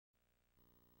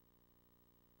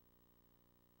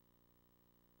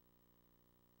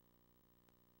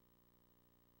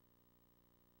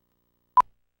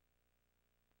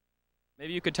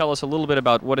Maybe you could tell us a little bit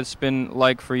about what it's been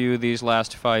like for you these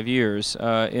last 5 years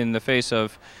in the face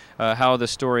of how the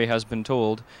story has been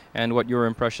told and what your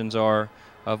impressions are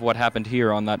of what happened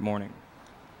here on that morning.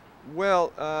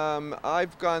 Well,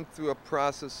 I've gone through a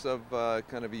process of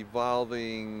kind of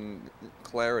evolving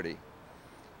clarity.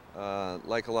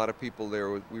 Like a lot of people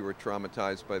we were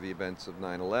traumatized by the events of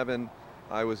 9/11.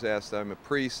 I was asked, I'm a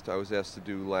priest, I was asked to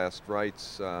do last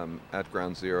rites at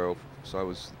Ground Zero, so I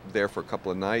was there for a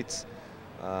couple of nights.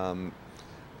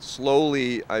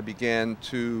 Slowly I began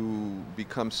to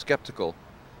become skeptical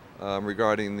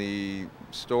regarding the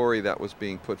story that was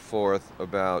being put forth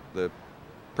about the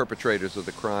perpetrators of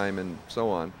the crime and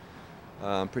so on.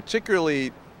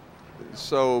 Particularly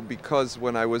so because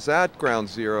when I was at Ground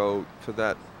Zero for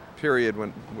that period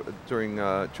during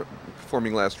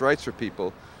performing last rites for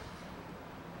people,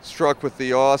 struck with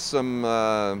the awesome,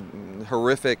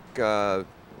 horrific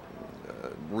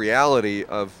reality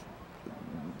of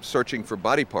searching for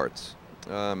body parts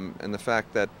and the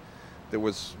fact that there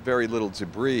was very little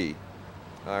debris.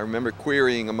 I remember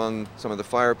querying among some of the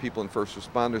fire people and first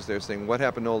responders there, saying what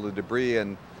happened to all the debris,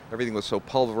 and everything was so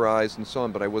pulverized and so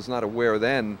on, but I was not aware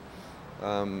then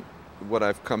what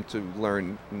I've come to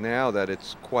learn now, that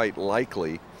it's quite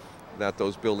likely that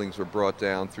those buildings were brought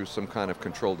down through some kind of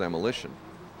controlled demolition,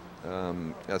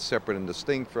 as separate and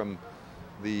distinct from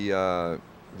the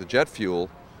jet fuel,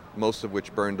 most of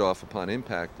which burned off upon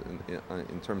impact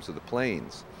in terms of the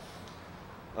planes.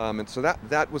 And so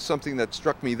that was something that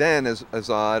struck me then as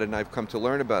odd, and I've come to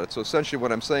learn about it. So essentially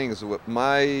what I'm saying is that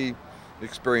my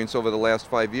experience over the last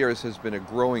 5 years has been a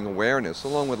growing awareness,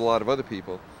 along with a lot of other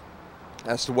people,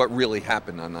 as to what really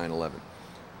happened on 9/11.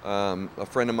 A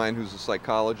friend of mine who's a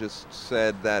psychologist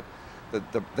said that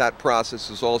that process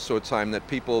is also a time that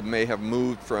people may have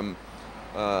moved from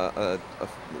a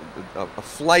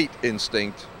flight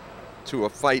instinct to a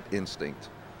fight instinct,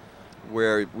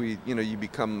 where you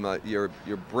become your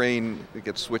brain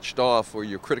gets switched off, or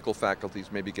your critical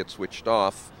faculties maybe get switched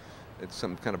off. It's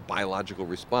some kind of biological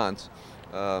response.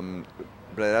 But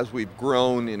as we've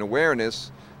grown in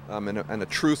awareness, and a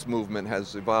truth movement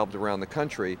has evolved around the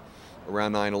country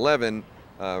around 9/11,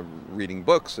 reading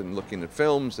books and looking at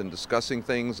films and discussing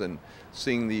things and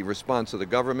seeing the response of the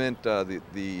government,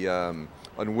 the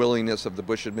unwillingness of the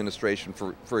Bush administration,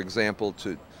 for example,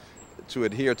 to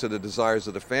adhere to the desires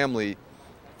of the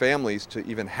families to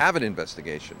even have an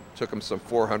investigation. It took them some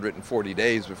 440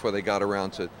 days before they got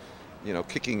around to,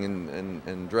 kicking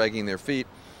and dragging their feet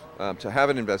to have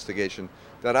an investigation.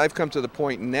 That I've come to the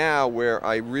point now where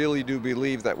I really do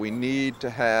believe that we need to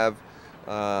have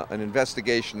an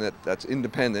investigation that's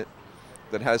independent,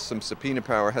 that has some subpoena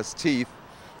power, has teeth,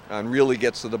 and really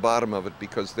gets to the bottom of it,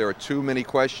 because there are too many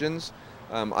questions.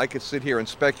 I could sit here and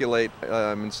speculate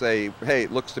and say, hey,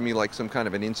 it looks to me like some kind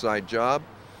of an inside job,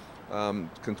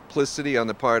 complicity on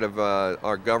the part of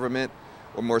our government,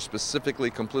 or more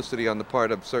specifically, complicity on the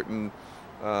part of certain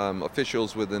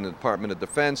officials within the Department of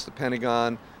Defense, the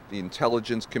Pentagon, the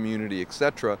intelligence community,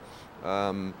 etc.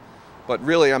 But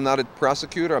really, I'm not a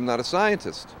prosecutor, I'm not a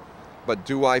scientist. But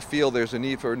do I feel there's a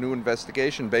need for a new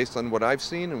investigation based on what I've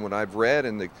seen and what I've read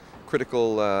and the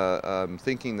critical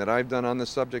thinking that I've done on this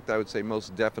subject? I would say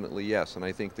most definitely yes. And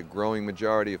I think the growing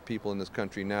majority of people in this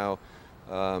country now,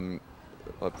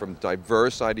 from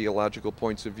diverse ideological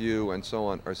points of view and so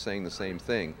on, are saying the same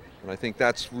thing. And I think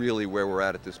that's really where we're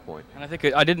at this point. And I think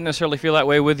I didn't necessarily feel that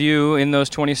way with you in those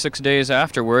 26 days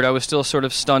afterward. I was still sort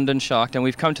of stunned and shocked, and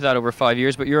we've come to that over 5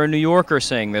 years, but you're a New Yorker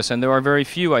saying this, and there are very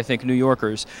few, I think, New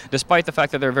Yorkers, despite the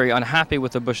fact that they're very unhappy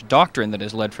with the Bush doctrine that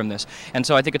has led from this. And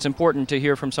so I think it's important to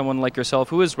hear from someone like yourself,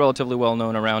 who is relatively well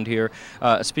known around here,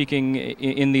 speaking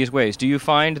in these ways. Do you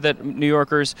find that New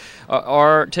Yorkers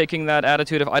are taking that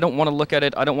attitude of, I don't want to look at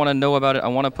it, I don't want to know about it, I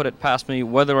want to put it past me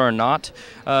whether or not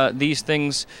these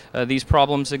things, these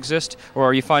problems exist? Or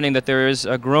are you finding that there is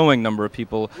a growing number of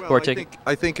people who are taking...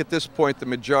 I think at this point the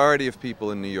majority of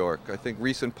people in New York, I think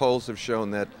recent polls have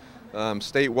shown that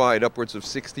statewide upwards of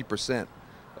 60%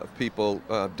 of people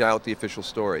doubt the official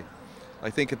story. I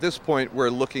think at this point we're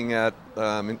looking at,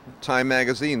 Time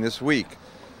magazine this week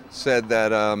said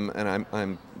that, and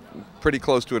I'm pretty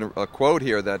close to a quote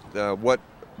here, that what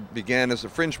began as a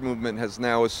fringe movement has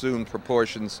now assumed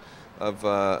proportions of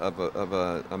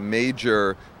a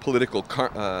major political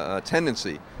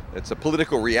tendency. It's a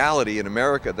political reality in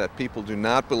America that people do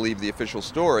not believe the official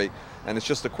story, and it's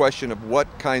just a question of what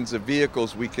kinds of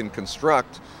vehicles we can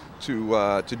construct to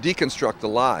deconstruct the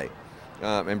lie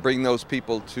and bring those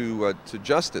people to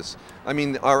justice. I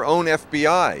mean, our own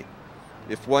FBI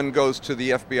if one goes to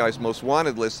the FBI's most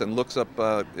wanted list and looks up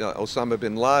Osama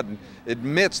bin Laden,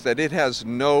 admits that it has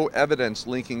no evidence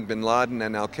linking bin Laden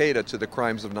and Al-Qaeda to the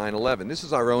crimes of 9/11. This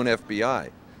is our own FBI.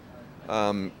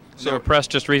 So they were pressed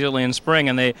just recently in spring,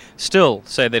 and they still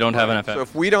say they don't have enough evidence.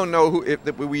 So if we don't know who,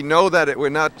 if we know that the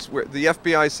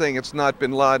FBI is saying it's not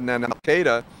bin Laden and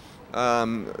Al-Qaeda,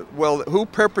 well, who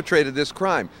perpetrated this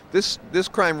crime? This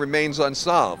crime remains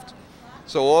unsolved.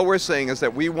 So all we're saying is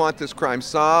that we want this crime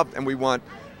solved, and we want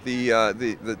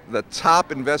the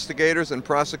top investigators and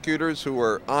prosecutors who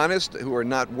are honest, who are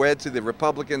not wed to the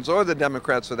Republicans or the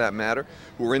Democrats for that matter,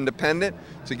 who are independent,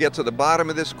 to get to the bottom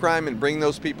of this crime and bring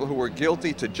those people who are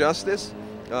guilty to justice,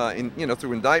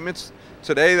 through indictments.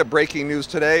 Today, the breaking news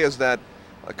today is that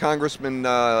Congressman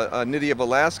Nydia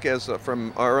Velasquez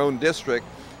from our own district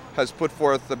has put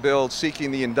forth the bill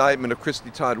seeking the indictment of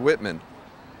Christy Todd Whitman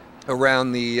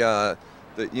around the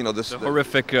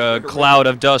horrific cloud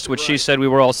of dust, which she said we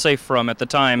were all safe from at the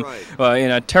time, in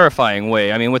a terrifying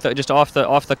way. I mean, with just off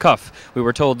the cuff, we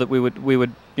were told that we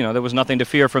would there was nothing to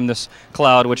fear from this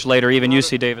cloud, which later even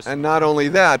UC Davis. And not only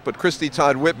that, but Christy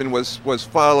Todd Whitman was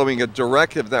following a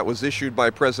directive that was issued by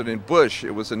President Bush.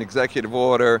 It was an executive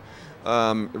order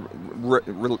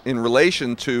in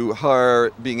relation to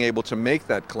her being able to make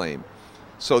that claim.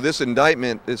 So this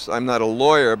indictment is, I'm not a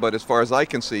lawyer, but as far as I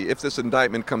can see, if this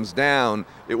indictment comes down,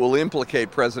 it will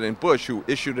implicate President Bush, who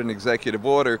issued an executive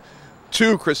order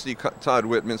to Christy Todd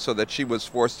Whitman so that she was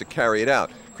forced to carry it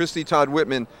out. Christy Todd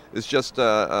Whitman is just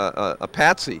a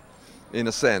patsy, in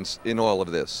a sense, in all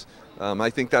of this.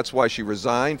 I think that's why she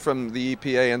resigned from the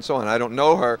EPA and so on. I don't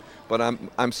know her, but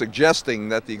I'm suggesting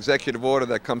that the executive order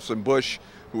that comes from Bush,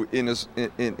 who in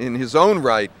his own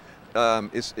right,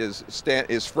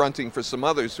 is fronting for some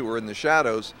others who are in the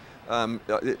shadows.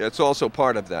 It's also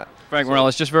part of that. Frank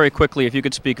Morales, just very quickly, if you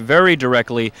could speak very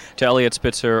directly to Eliot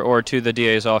Spitzer or to the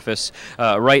DA's office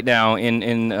right now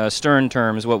in stern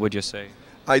terms, what would you say?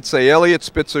 I'd say Eliot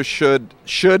Spitzer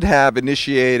should have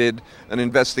initiated an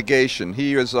investigation.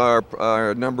 He is our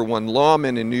 #1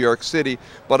 lawman in New York City,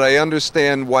 but I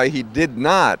understand why he did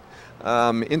not,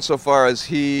 insofar as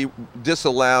he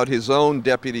disallowed his own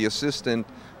deputy assistant,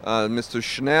 Mr.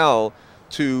 Schnell,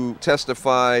 to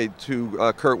testify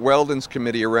to Kurt Weldon's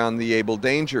committee around the Able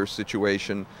Danger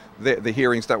situation, the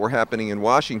hearings that were happening in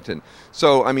Washington.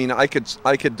 So, I mean, I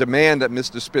could demand that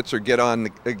Mr. Spitzer get on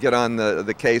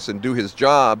the case and do his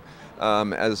job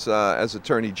as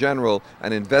Attorney General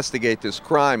and investigate this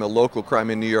crime, a local crime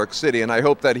in New York City, and I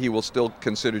hope that he will still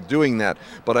consider doing that.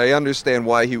 But I understand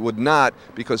why he would not,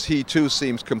 because he too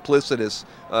seems complicitous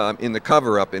in the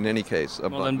cover-up in any case.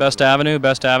 Well, then best avenue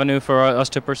for us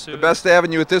to pursue? The best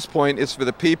avenue at this point is for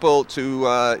the people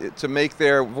to make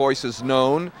their voices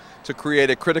known, to create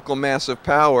a critical mass of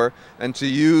power, and to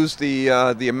use the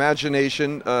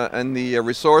imagination and the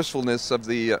resourcefulness of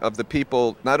the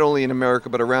people, not only in America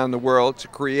but around the world, to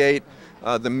create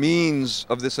the means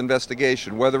of this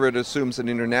investigation, whether it assumes an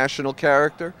international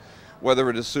character, whether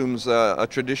it assumes a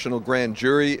traditional grand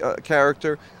jury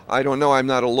character. I don't know, I'm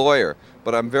not a lawyer,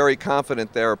 but I'm very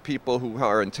confident there are people who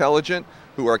are intelligent,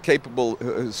 who are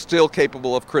capable, still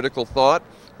capable of critical thought,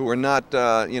 who are not,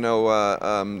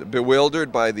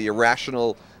 bewildered by the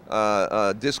irrational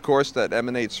discourse that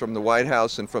emanates from the White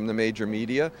House and from the major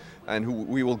media, and who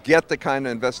we will get the kind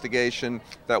of investigation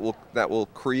that will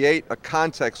create a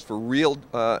context for real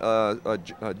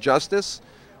justice,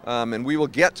 and we will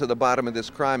get to the bottom of this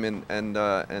crime and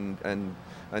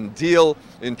deal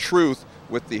in truth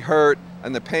with the hurt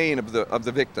and the pain of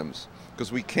the victims,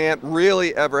 because we can't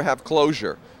really ever have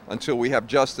closure until we have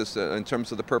justice in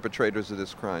terms of the perpetrators of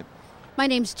this crime. My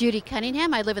name's Judy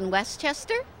Cunningham. I live in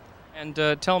Westchester. And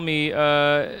tell me,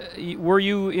 were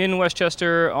you in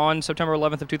Westchester on September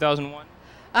 11th of 2001?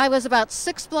 I was about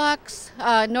 6 blocks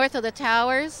north of the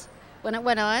towers when it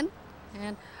went on,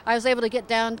 and I was able to get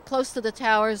down close to the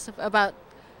towers about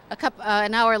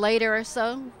an hour later or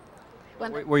so.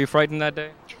 Were you frightened that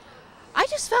day? I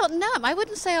just felt numb. I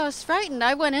wouldn't say I was frightened.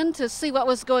 I went in to see what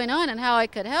was going on and how I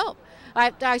could help.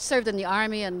 I served in the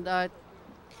Army, and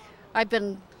I've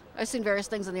seen various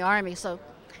things in the Army, so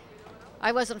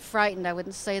I wasn't frightened. I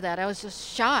wouldn't say that. I was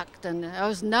just shocked, and I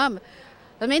was numb.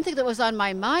 The main thing that was on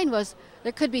my mind was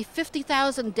there could be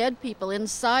 50,000 dead people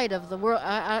inside of the world.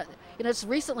 It's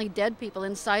recently dead people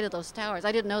inside of those towers.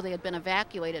 I didn't know they had been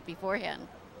evacuated beforehand.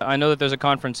 I know that there's a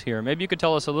conference here. Maybe you could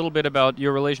tell us a little bit about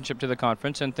your relationship to the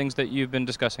conference and things that you've been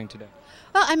discussing today.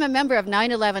 Well, I'm a member of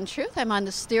 9/11 Truth. I'm on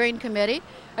the steering committee.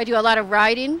 I do a lot of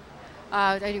writing.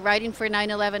 I do writing for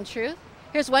 9/11 Truth.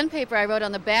 Here's one paper I wrote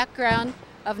on the background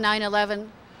of 9/11,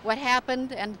 what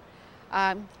happened, and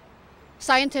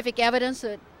scientific evidence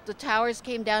that the towers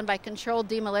came down by controlled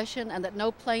demolition and that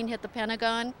no plane hit the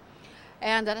Pentagon,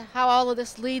 and that how all of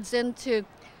this leads into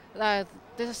the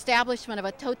establishment of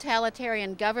a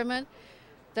totalitarian government,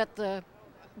 that the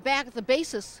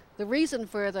basis, the reason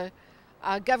for the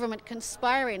government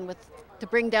conspiring to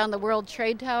bring down the World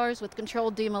Trade Towers with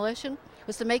controlled demolition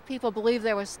was to make people believe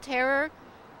there was terror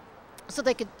so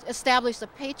they could establish the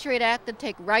Patriot Act and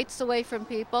take rights away from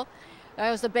people. It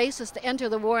was the basis to enter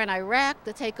the war in Iraq,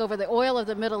 to take over the oil of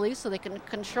the Middle East so they can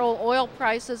control oil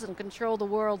prices and control the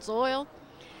world's oil,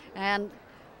 and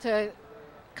to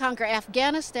conquer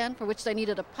Afghanistan, for which they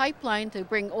needed a pipeline to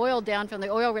bring oil down from the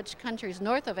oil-rich countries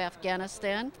north of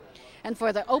Afghanistan, and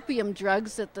for the opium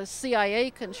drugs that the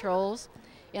CIA controls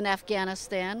in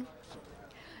Afghanistan,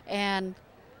 and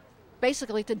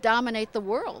basically to dominate the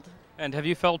world. And have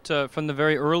you felt from the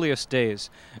very earliest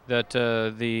days that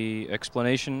the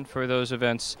explanation for those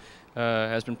events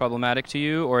has been problematic to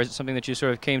you, or is it something that you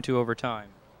sort of came to over time?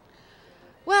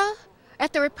 Well,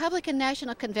 at the Republican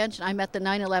National Convention, I met the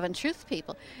 9/11 Truth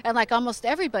people. And like almost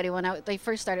everybody, when they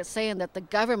first started saying that the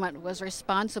government was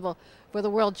responsible for the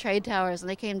World Trade Towers and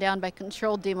they came down by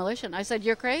controlled demolition, I said,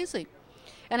 "You're crazy."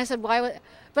 And I said, "Why would?"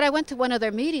 But I went to one of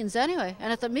their meetings anyway.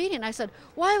 And at the meeting, I said,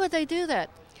 "Why would they do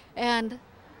that?" And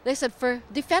they said, "For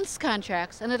defense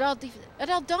contracts." And it all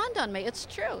dawned on me. It's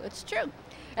true. It's true.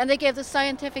 And they gave the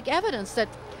scientific evidence that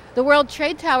the World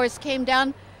Trade Towers came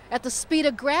down at the speed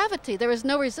of gravity. There was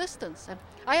no resistance. And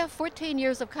I have 14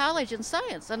 years of college in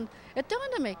science, and it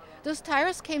dawned on me. Those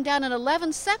towers came down in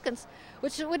 11 seconds,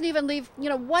 which wouldn't even leave,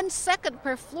 1 second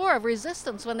per floor of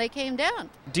resistance when they came down.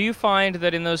 Do you find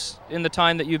that in the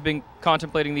time that you've been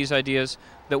contemplating these ideas,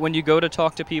 that when you go to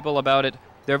talk to people about it,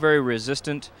 they're very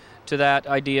resistant to that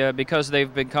idea because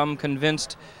they've become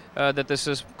convinced that this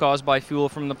is caused by fuel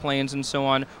from the planes and so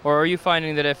on? Or are you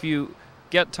finding that if you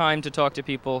get time to talk to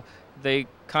people, they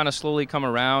kind of slowly come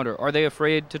around, or are they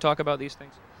afraid to talk about these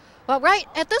things? Well, right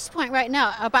at this point right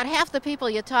now, about half the people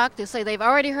you talk to say they've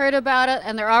already heard about it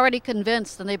and they're already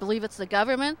convinced and they believe it's the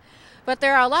government. But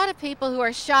there are a lot of people who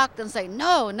are shocked and say,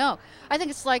 no, no. I think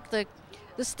it's like the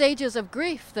stages of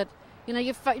grief that,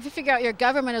 you figure out your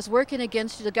government is working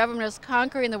against you, the government is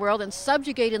conquering the world and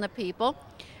subjugating the people,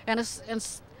 and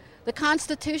the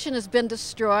Constitution has been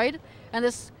destroyed, and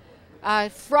this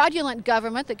fraudulent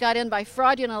government that got in by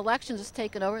fraudulent elections has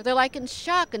taken over. They're like in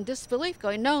shock and disbelief,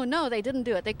 going, no, no, they didn't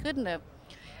do it. They couldn't have.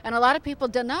 And a lot of people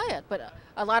deny it, but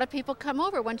a lot of people come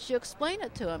over once you explain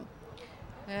it to them.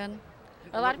 And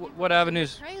a lot of people what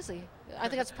avenues? Crazy. I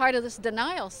think that's part of this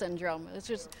denial syndrome. It's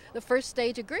just the first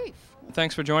stage of grief.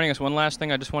 Thanks for joining us. One last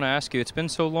thing I just want to ask you. It's been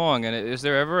so long, and is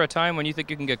there ever a time when you think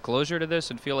you can get closure to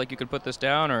this and feel like you could put this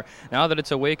down? Or now that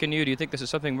it's awakened you, do you think this is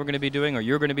something we're going to be doing or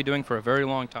you're going to be doing for a very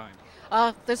long time?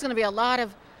 There's going to be a lot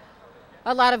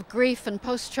of grief and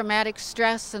post-traumatic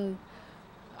stress and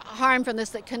harm from this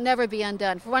that can never be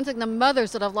undone. For one thing, the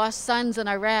mothers that have lost sons in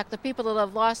Iraq, the people that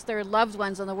have lost their loved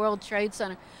ones in the World Trade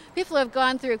Center, people who have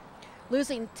gone through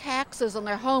losing taxes on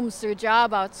their homes through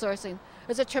job outsourcing.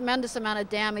 There's a tremendous amount of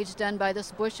damage done by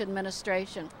this Bush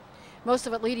administration, most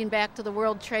of it leading back to the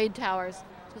World Trade Towers.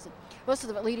 Most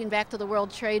of it leading back to the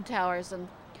World Trade Towers. And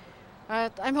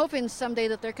I'm hoping someday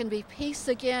that there can be peace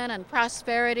again and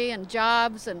prosperity and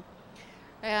jobs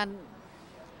and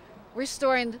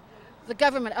restoring the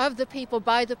government of the people,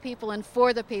 by the people, and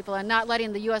for the people, and not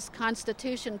letting the U.S.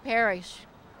 Constitution perish.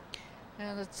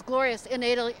 And it's glorious,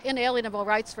 inalienable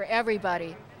rights for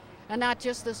everybody, and not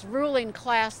just this ruling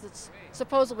class that's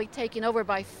supposedly taken over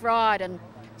by fraud and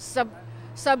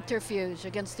subterfuge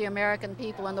against the American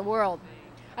people and the world.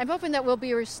 I'm hoping that will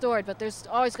be restored, but there's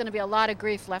always going to be a lot of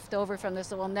grief left over from this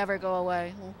that will never go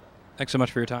away. Thanks so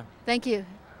much for your time. Thank you.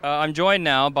 I'm joined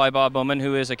now by Bob Bowman,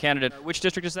 who is a candidate. Which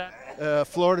district is that?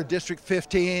 Florida District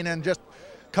 15, and just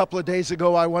a couple of days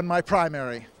ago I won my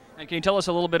primary. And can you tell us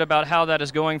a little bit about how that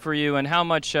is going for you and how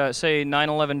much, say,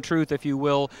 9/11 truth, if you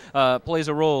will, plays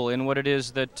a role in what it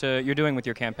is that you're doing with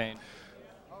your campaign?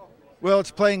 Well,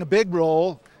 it's playing a big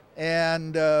role,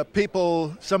 and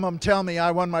people, some of them tell me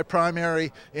I won my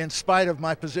primary in spite of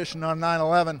my position on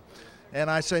 9/11, and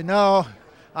I say no.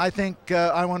 I think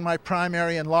I won my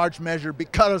primary in large measure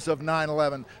because of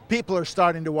 9/11. People are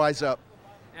starting to wise up.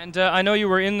 And I know you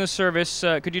were in the service.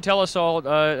 Could you tell us all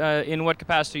in what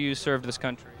capacity you served this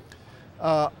country?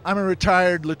 I'm a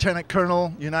retired lieutenant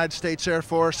colonel, United States Air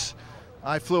Force.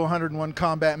 I flew 101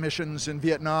 combat missions in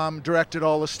Vietnam, directed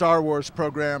all the Star Wars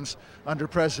programs under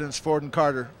Presidents Ford and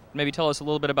Carter. Maybe tell us a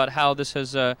little bit about how this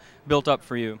has built up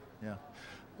for you. Yeah.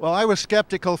 Well, I was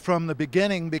skeptical from the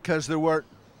beginning because there weren't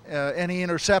any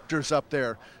interceptors up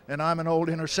there. And I'm an old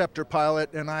interceptor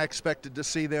pilot, and I expected to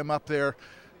see them up there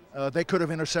They could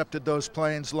have intercepted those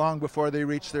planes long before they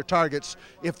reached their targets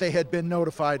if they had been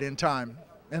notified in time.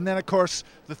 And then, of course,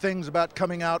 the things about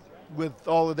coming out with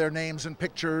all of their names and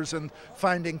pictures and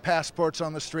finding passports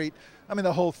on the street, I mean,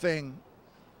 the whole thing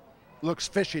looks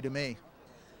fishy to me.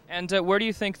 And where do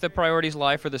you think the priorities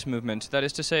lie for this movement? That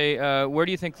is to say, where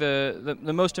do you think the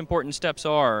most important steps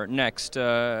are next?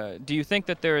 Do you think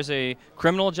that there is a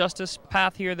criminal justice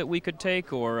path here that we could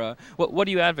take, or what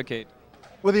do you advocate?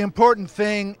 Well, the important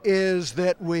thing is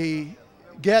that we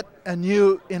get a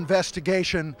new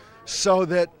investigation so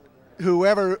that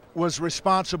whoever was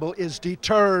responsible is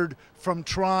deterred from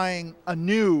trying a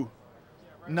new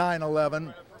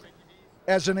 9/11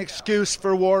 as an excuse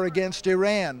for war against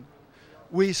Iran.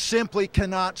 We simply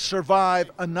cannot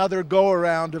survive another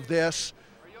go-around of this.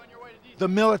 The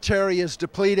military is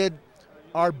depleted.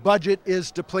 Our budget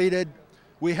is depleted.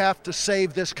 We have to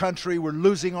save this country. We're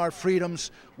losing our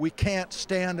freedoms. We can't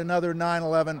stand another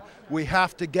 9/11. We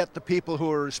have to get the people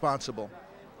who are responsible.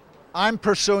 I'm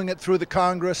pursuing it through the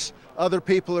Congress. Other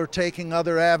people are taking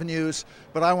other avenues,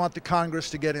 but I want the Congress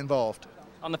to get involved.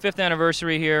 On the 5th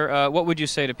anniversary here, what would you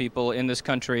say to people in this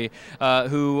country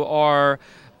who are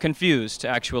confused,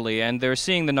 actually, and they're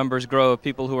seeing the numbers grow of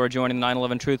people who are joining the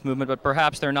 9/11 Truth Movement, but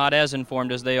perhaps they're not as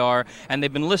informed as they are, and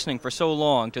they've been listening for so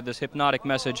long to this hypnotic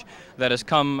message that has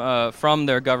come from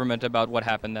their government about what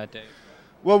happened that day?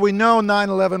 Well, we know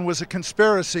 9/11 was a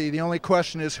conspiracy. The only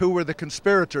question is who were the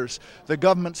conspirators. The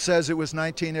government says it was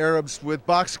 19 Arabs with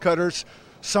box cutters.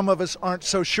 Some of us aren't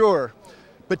so sure.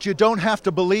 But you don't have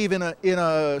to believe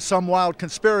in some wild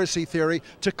conspiracy theory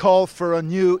to call for a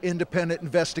new independent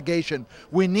investigation.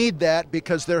 We need that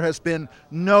because there has been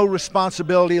no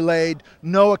responsibility laid,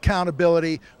 no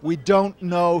accountability. We don't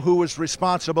know who was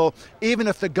responsible. Even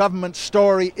if the government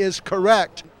story is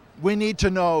correct, we need to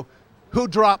know who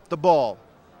dropped the ball.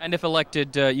 And if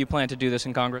elected, you plan to do this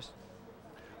in Congress?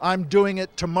 I'm doing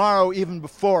it tomorrow, even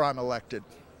before I'm elected.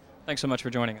 Thanks so much for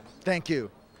joining us. Thank you.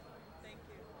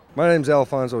 My name's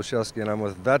Alfonso Shesky, and I'm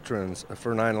with Veterans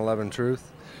for 9/11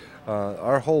 Truth.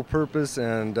 Our whole purpose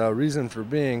and reason for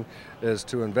being is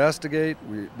to investigate.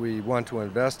 We want to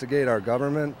investigate our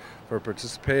government for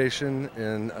participation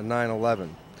in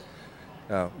 9/11.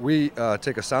 We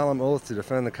take a solemn oath to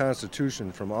defend the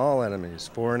Constitution from all enemies,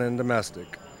 foreign and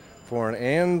domestic.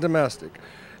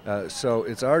 So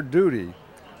it's our duty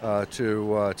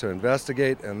to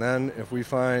investigate, and then if we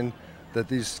find that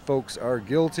these folks are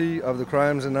guilty of the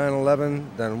crimes in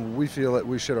 9/11, then we feel that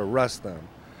we should arrest them.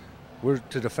 We're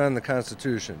to defend the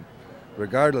Constitution,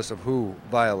 regardless of who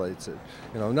violates it.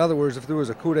 You know, in other words, if there was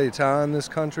a coup d'etat in this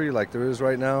country, like there is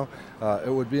right now, it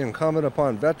would be incumbent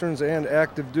upon veterans and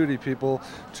active duty people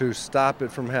to stop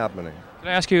it from happening. Can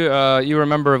I ask you, you were a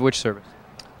member of which service?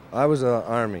 I was an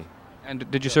Army.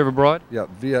 And did you serve abroad? Yeah,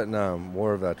 Vietnam,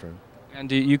 war veteran. And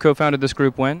you co-founded this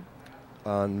group when?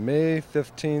 On May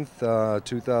 15th,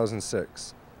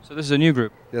 2006. So this is a new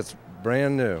group? It's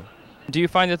brand new. Do you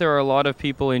find that there are a lot of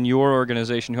people in your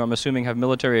organization who I'm assuming have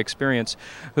military experience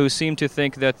who seem to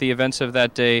think that the events of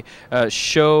that day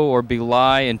show or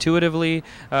belie intuitively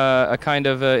a kind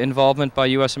of involvement by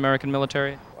U.S. American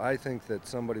military? I think that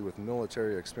somebody with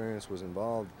military experience was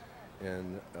involved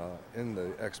in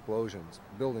the explosions.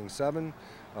 Building 7,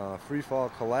 free fall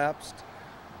collapsed.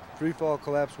 Free fall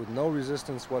collapsed with no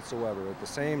resistance whatsoever, at the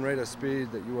same rate of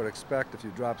speed that you would expect if you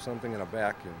dropped something in a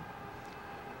vacuum.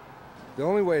 The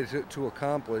only way to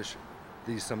accomplish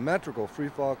the symmetrical free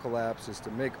fall collapse is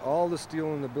to make all the steel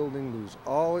in the building lose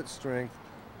all its strength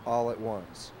all at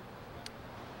once.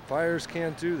 Fires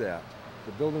can't do that.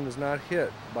 The building was not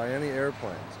hit by any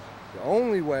airplanes. The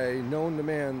only way known to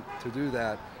man to do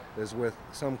that is with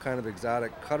some kind of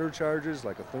exotic cutter charges,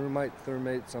 like a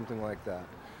thermite, something like that.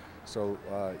 So,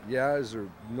 yeah, is there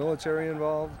military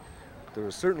involved? There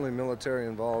was certainly military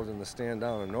involved in the stand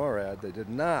down of NORAD. They did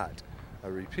not, I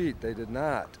repeat, they did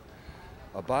not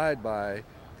abide by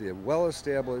the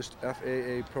well-established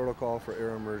FAA protocol for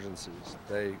air emergencies.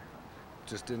 They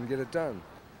just didn't get it done.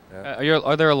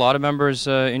 Are there a lot of members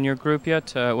in your group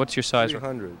yet? What's your size?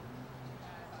 300.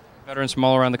 Veterans from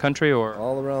all around the country, or?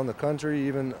 All around the country,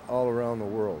 even all around the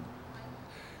world.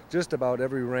 Just about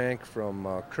every rank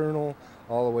from colonel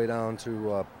all the way down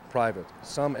to private.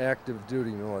 Some active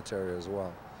duty military as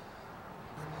well.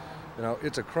 You know,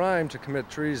 it's a crime to commit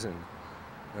treason,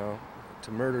 you know,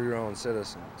 to murder your own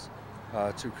citizens,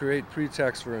 to create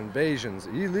pretexts for invasions,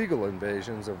 illegal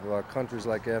invasions of countries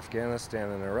like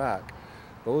Afghanistan and Iraq.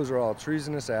 Those are all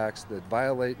treasonous acts that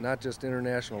violate not just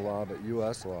international law, but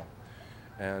U.S. law.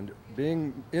 And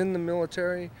being in the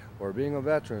military or being a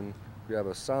veteran, you have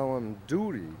a solemn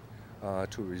duty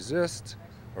to resist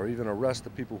or even arrest the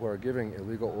people who are giving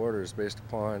illegal orders based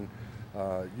upon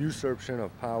usurpation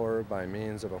of power by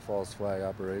means of a false flag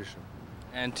operation.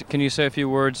 And can you say a few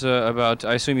words about,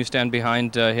 I assume you stand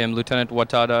behind him, Lieutenant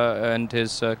Watada, and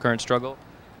his current struggle?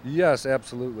 Yes,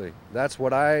 absolutely. That's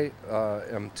what I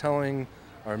am telling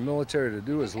our military to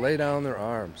do, is lay down their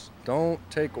arms. Don't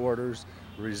take orders.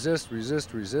 Resist,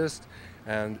 resist, resist,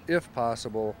 and if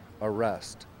possible,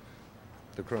 arrest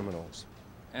the criminals.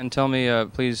 And tell me,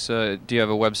 please, do you have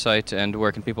a website, and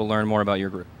where can people learn more about your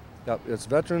group? Yep, it's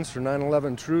Veterans for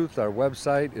 9/11 Truth. Our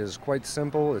website is quite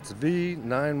simple. It's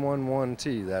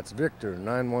V911T. That's Victor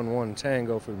 911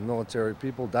 Tango for the military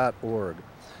people.org.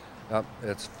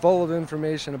 It's full of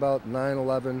information about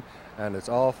 9/11, and it's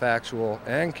all factual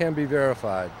and can be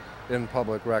verified in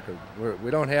public record.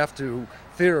 We don't have to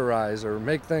theorize or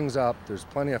make things up. There's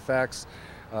plenty of facts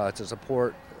to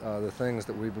support the things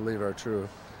that we believe are true,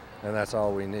 and that's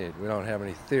all we need. We don't have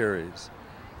any theories.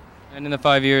 And in the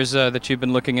 5 years that you've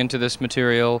been looking into this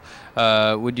material,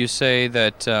 would you say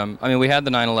that, I mean, we had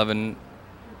the 9/11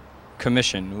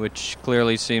 Commission, which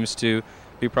clearly seems to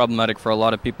be problematic for a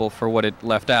lot of people for what it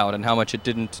left out and how much it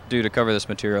didn't do to cover this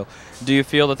material. Do you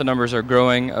feel that the numbers are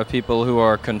growing of people who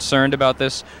are concerned about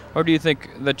this, or do you think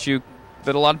that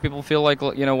a lot of people feel like,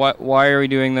 you know, why are we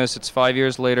doing this? It's 5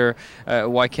 years later.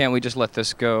 Why can't we just let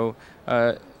this go?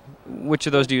 Which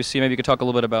of those do you see? Maybe you could talk a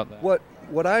little bit about that.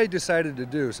 What I decided to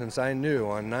do, since I knew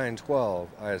on 9/12,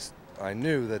 I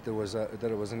knew that it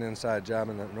was an inside job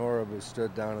and that NORA was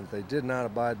stood down and that they did not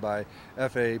abide by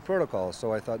FAA protocols.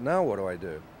 So I thought, now what do I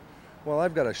do? Well,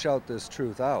 I've got to shout this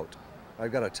truth out.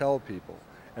 I've got to tell people.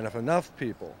 And if enough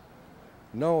people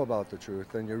know about the truth,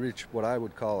 then you reach what I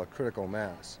would call a critical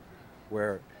mass,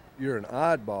 where you're an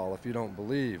oddball if you don't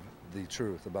believe the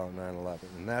truth about 9/11.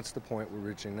 And that's the point we're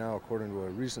reaching now, according to a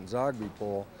recent Zogby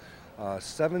poll.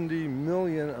 70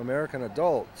 million American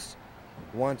adults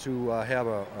want to have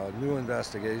a new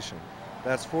investigation.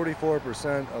 That's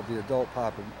 44% of the adult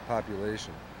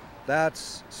population.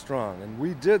 That's strong. And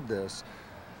we did this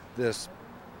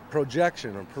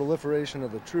projection or proliferation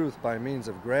of the truth by means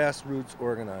of grassroots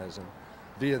organizing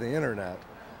via the internet.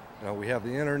 You know, we have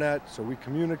the internet, so we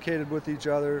communicated with each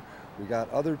other. We got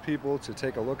other people to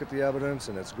take a look at the evidence,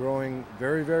 and it's growing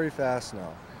very, very fast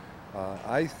now.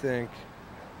 I think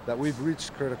that we've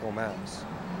reached critical mass.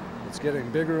 It's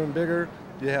getting bigger and bigger.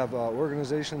 You have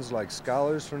organizations like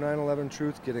Scholars for 9/11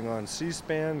 Truth getting on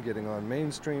C-SPAN, getting on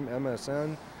mainstream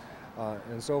MSN,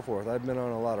 and so forth. I've been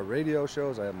on a lot of radio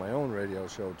shows. I have my own radio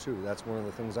show too. That's one of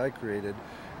the things I created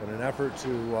in an effort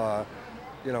to,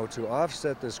 to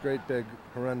offset this great big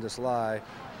horrendous lie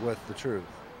with the truth.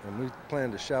 And we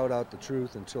plan to shout out the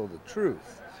truth until the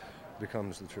truth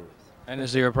becomes the truth. And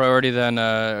is your priority then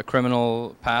a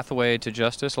criminal pathway to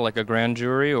justice, like a grand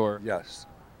jury, or? Yes.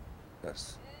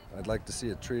 Yes. I'd like to see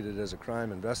it treated as a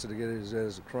crime, investigated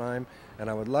as a crime, and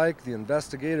I would like the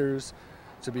investigators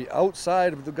to be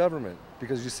outside of the government,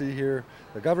 because you see here,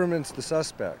 the government's the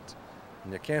suspect,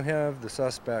 and you can't have the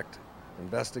suspect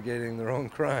investigating their own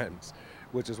crimes,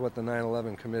 which is what the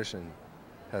 9/11 Commission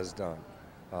has done.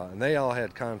 And they all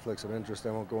had conflicts of interest.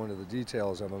 I won't go into the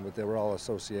details of them, but they were all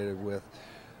associated with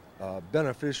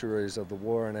beneficiaries of the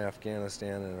war in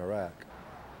Afghanistan and Iraq.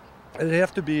 It'd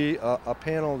have to be a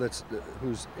panel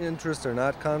whose interests are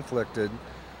not conflicted,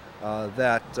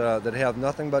 that have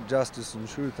nothing but justice and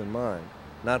truth in mind,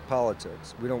 not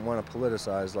politics. We don't want to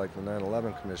politicize like the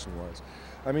 9/11 Commission was.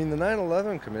 I mean, the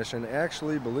 9/11 Commission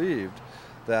actually believed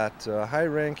that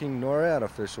high-ranking NORAD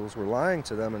officials were lying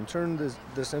to them and turned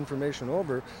this information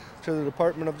over to the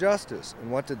Department of Justice.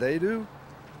 And what did they do?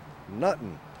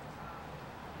 Nothing.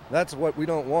 That's what we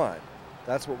don't want.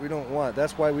 That's what we don't want.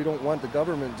 That's why we don't want the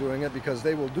government doing it, because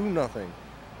they will do nothing.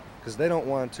 Because they don't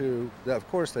want to, of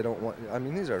course they don't want, I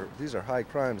mean, these are high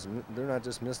crimes. They're not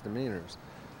just misdemeanors.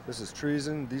 This is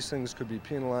treason. These things could be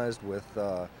penalized with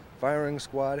firing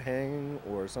squad, hanging,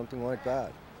 or something like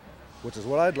that, which is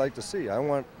what I'd like to see. I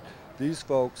want these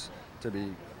folks to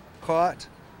be caught,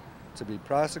 to be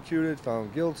prosecuted,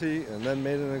 found guilty, and then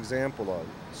made an example of,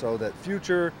 so that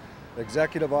future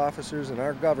executive officers in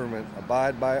our government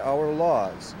abide by our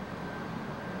laws.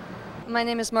 My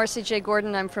name is Marcy J.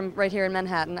 Gordon. I'm from right here in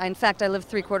Manhattan. In fact, I lived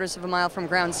 3/4 of a mile from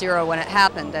Ground Zero when it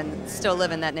happened and still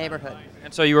live in that neighborhood.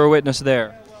 And so you were a witness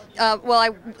there? Well, I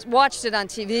watched it on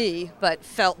TV, but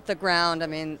felt the ground. I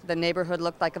mean, the neighborhood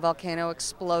looked like a volcano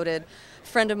exploded. A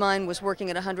friend of mine was working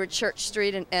at 100 Church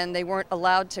Street, and they weren't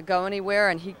allowed to go anywhere,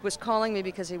 and he was calling me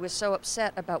because he was so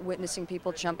upset about witnessing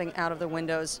people jumping out of the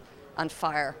windows on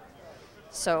fire.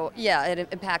 So yeah, it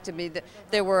impacted me.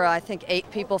 There were, I think, 8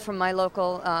 people from my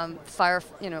local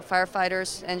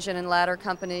firefighters, engine and ladder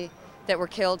company, that were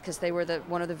killed because they were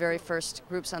one of the very first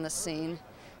groups on the scene.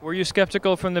 Were you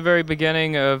skeptical from the very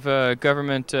beginning of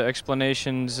government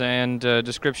explanations and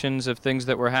descriptions of things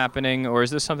that were happening, or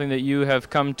is this something that you have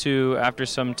come to after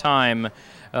some time,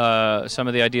 some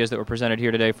of the ideas that were presented here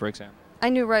today, for example? I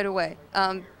knew right away.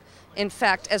 In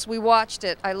fact, as we watched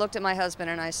it, I looked at my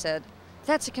husband and I said,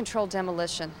 that's a controlled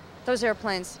demolition. Those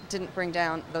airplanes didn't bring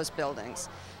down those buildings.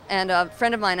 And a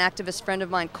friend of mine, activist friend of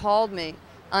mine, called me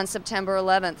on September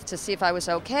 11th to see if I was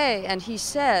okay, and he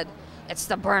said, it's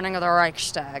the burning of the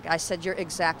Reichstag. I said, you're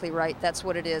exactly right. That's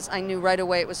what it is. I knew right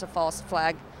away it was a false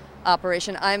flag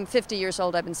operation. I'm 50 years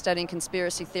old. I've been studying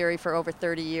conspiracy theory for over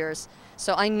 30 years.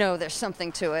 So I know there's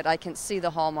something to it. I can see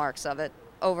the hallmarks of it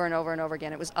over and over and over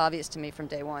again. It was obvious to me from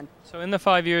day one. So in the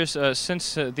 5 years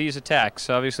since these attacks,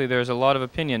 obviously there's a lot of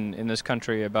opinion in this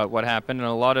country about what happened and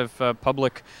a lot of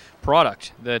public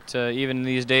product that even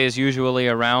these days usually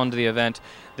around the event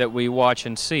that we watch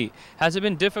and see. Has it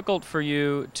been difficult for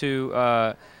you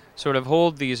to sort of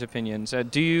hold these opinions?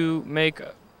 Do you make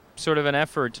sort of an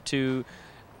effort to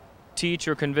teach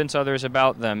or convince others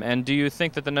about them? And do you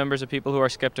think that the numbers of people who are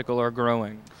skeptical are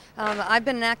growing? I've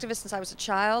been an activist since I was a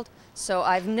child, so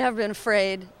I've never been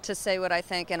afraid to say what I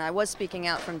think, and I was speaking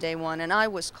out from day one, and I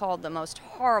was called the most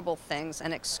horrible things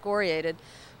and excoriated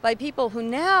by people who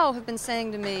now have been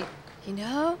saying to me, you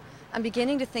know, I'm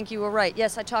beginning to think you were right.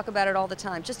 Yes, I talk about it all the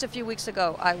time. Just a few weeks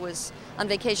ago, I was on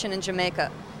vacation in Jamaica,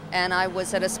 and I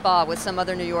was at a spa with some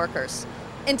other New Yorkers.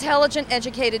 Intelligent,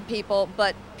 educated people,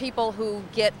 but people who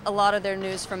get a lot of their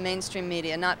news from mainstream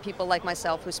media, not people like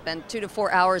myself who spend 2 to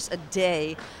 4 hours a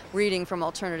day reading from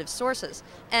alternative sources.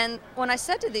 And when I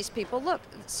said to these people, look,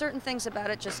 certain things about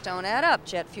it just don't add up.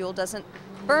 Jet fuel doesn't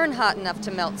burn hot enough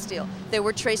to melt steel. There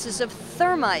were traces of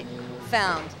thermite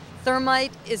found.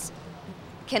 Thermite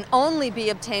can only be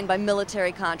obtained by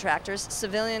military contractors.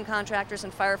 Civilian contractors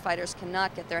and firefighters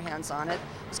cannot get their hands on it.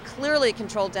 It's clearly a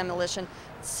controlled demolition.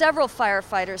 Several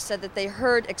firefighters said that they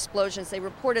heard explosions. They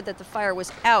reported that the fire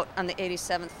was out on the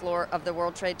 87th floor of the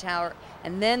World Trade Tower,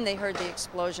 and then they heard the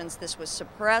explosions. This was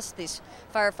suppressed. These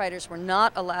firefighters were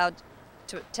not allowed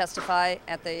to testify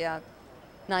at the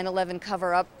 9/11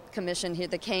 cover-up commission here,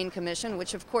 the Kane Commission,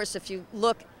 which, of course, if you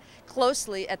look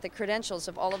closely at the credentials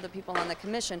of all of the people on the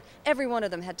commission, every one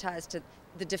of them had ties to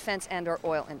the defense and or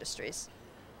oil industries.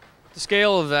 The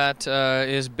scale of that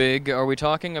is big. Are we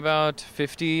talking about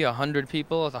 50, 100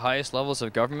 people at the highest levels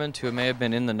of government who may have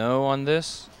been in the know on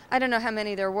this? I don't know how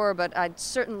many there were, but I'd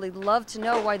certainly love to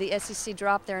know why the SEC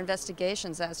dropped their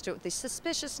investigations as to the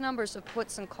suspicious numbers of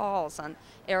puts and calls on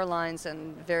airlines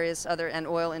and various other and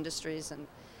oil industries. And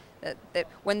that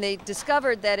when they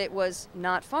discovered that it was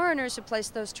not foreigners who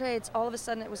placed those trades, all of a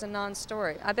sudden it was a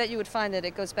non-story. I bet you would find that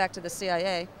it goes back to the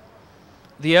CIA.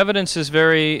 The evidence is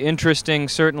very interesting,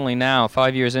 certainly now,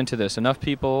 5 years into this. Enough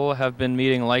people have been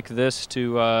meeting like this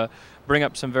to bring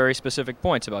up some very specific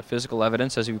points about physical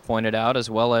evidence, as you pointed out, as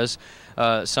well as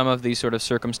some of the sort of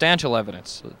circumstantial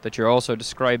evidence that you're also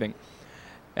describing.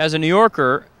 As a New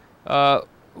Yorker,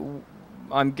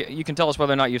 you can tell us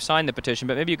whether or not you've signed the petition,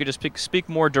 but maybe you could just speak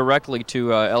more directly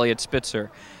to Elliot Spitzer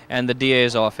and the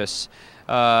DA's office.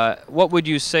 What would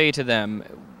you say to them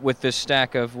with this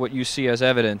stack of what you see as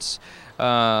evidence?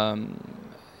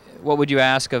 What would you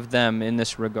ask of them in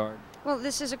this regard? Well,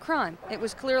 this is a crime. It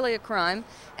was clearly a crime,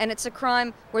 and it's a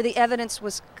crime where the evidence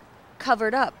was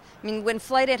covered up. I mean, when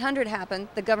Flight 800 happened,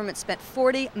 the government spent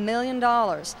 $40 million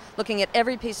looking at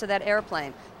every piece of that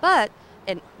airplane. But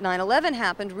and 9/11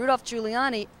 happened, Rudolph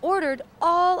Giuliani ordered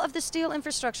all of the steel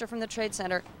infrastructure from the Trade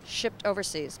Center shipped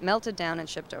overseas, melted down and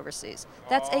shipped overseas.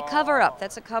 That's a cover-up.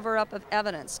 That's a cover-up of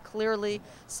evidence. Clearly,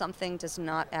 something does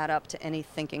not add up to any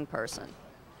thinking person.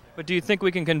 But do you think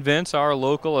we can convince our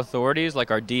local authorities,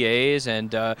 like our DAs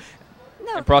and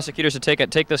prosecutors, to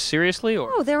take this seriously?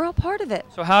 Or? No, they're all part of it.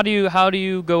 So how do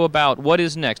you go about what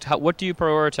is next? What do you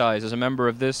prioritize as a member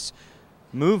of this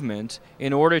movement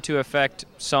in order to affect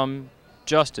some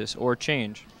justice or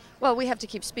change? Well, we have to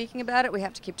keep speaking about it. We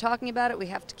have to keep talking about it. We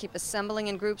have to keep assembling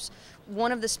in groups.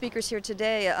 One of the speakers here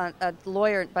today, a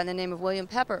lawyer by the name of William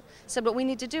Pepper, said what we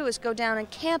need to do is go down and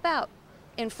camp out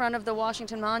in front of the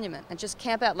Washington Monument and just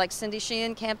camp out like Cindy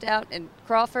Sheehan camped out in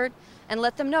Crawford and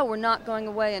let them know we're not going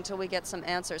away until we get some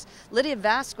answers. Lydia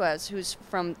Vasquez, who's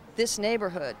from this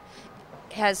neighborhood,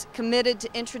 has committed to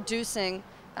introducing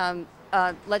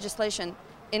legislation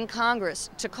in Congress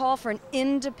to call for an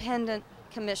independent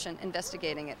commission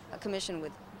investigating it, a commission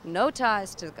with no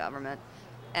ties to the government.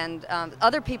 And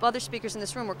other speakers in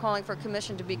this room were calling for a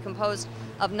commission to be composed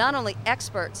of not only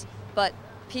experts, but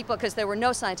people, because there were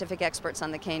no scientific experts on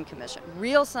the Kane Commission,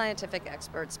 real scientific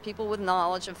experts, people with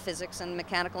knowledge of physics and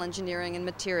mechanical engineering and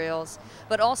materials,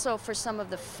 but also for some of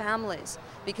the families,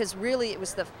 because really it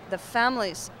was the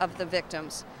families of the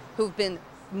victims who've been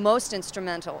most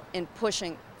instrumental in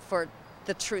pushing for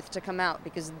the truth to come out,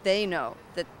 because they know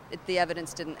that the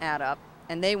evidence didn't add up,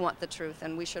 and they want the truth,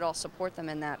 and we should all support them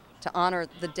in that, to honor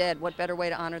the dead. What better way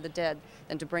to honor the dead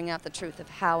than to bring out the truth of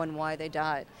how and why they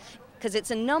died? Because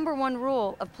it's a #1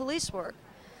 rule of police work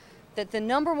that the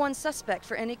 #1 suspect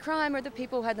for any crime are the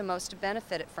people who had the most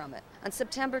benefited from it. On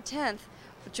September 10th,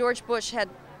 George Bush had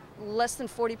less than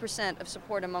 40% of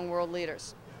support among world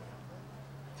leaders.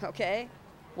 Okay?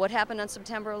 What happened on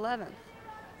September 11th?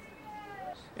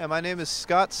 Yeah, my name is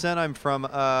Scott Sen. I'm from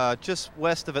just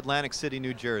west of Atlantic City,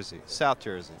 New Jersey, South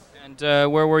Jersey. And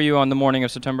where were you on the morning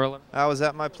of September 11th? I was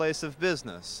at my place of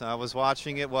business. I was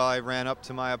watching it while I ran up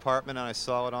to my apartment and I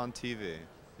saw it on TV.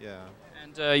 Yeah.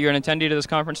 And you're an attendee to this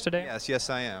conference today? Yes,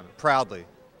 I am. Proudly.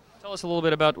 Tell us a little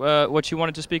bit about what you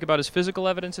wanted to speak about as physical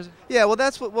evidence. Yeah,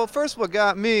 well, first what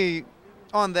got me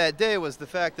on that day was the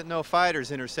fact that no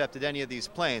fighters intercepted any of these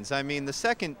planes. I mean, the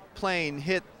second plane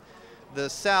hit the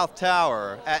South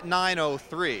Tower at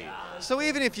 9:03. So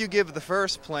even if you give the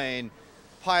first plane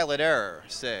pilot error,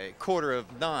 say,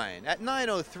 9:15, at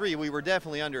 9:03 we were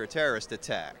definitely under a terrorist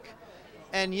attack.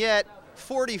 And yet,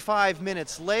 45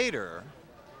 minutes later,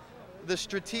 the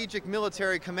strategic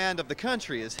military command of the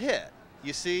country is hit,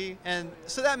 you see? And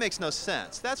so that makes no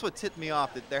sense. That's what tipped me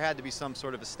off, that there had to be some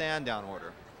sort of a stand-down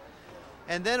order.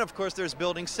 And then, of course, there's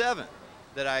Building 7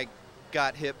 that I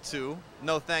got hip to.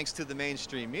 No thanks to the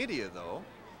mainstream media, though.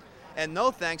 And no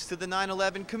thanks to the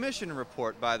 9/11 Commission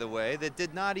report, by the way, that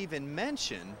did not even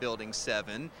mention Building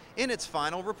 7 in its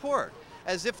final report.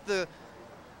 As if the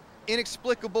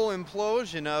inexplicable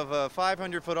implosion of a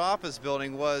 500-foot office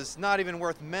building was not even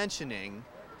worth mentioning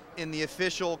in the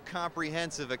official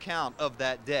comprehensive account of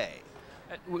that day.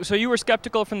 So you were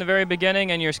skeptical from the very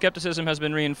beginning, and your skepticism has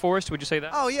been reinforced, would you say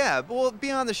that? Oh yeah, well,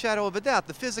 beyond the shadow of a doubt,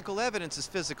 the physical evidence is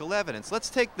physical evidence. Let's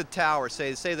take the tower,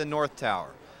 say the North Tower.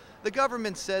 The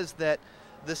government says that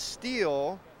the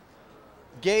steel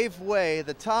gave way,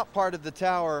 the top part of the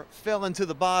tower fell into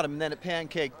the bottom, and then it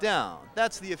pancaked down.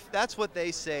 That's what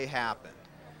they say happened.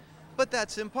 But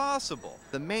that's impossible.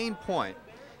 The main point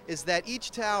is that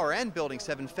each tower and Building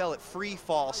 7 fell at free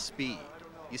fall speed.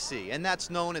 You see, and that's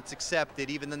known, it's accepted.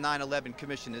 Even the 9/11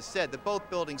 Commission has said that both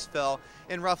buildings fell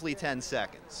in roughly 10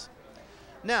 seconds.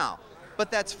 Now,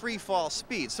 but that's free fall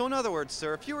speed. So in other words,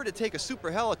 sir, if you were to take a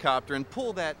super helicopter and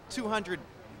pull that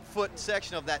 200-foot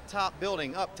section of that top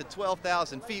building up to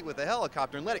 12,000 feet with a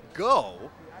helicopter and let it go,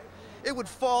 it would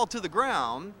fall to the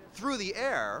ground through the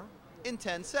air in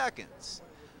 10 seconds.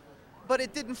 But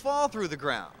it didn't fall through the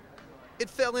ground. It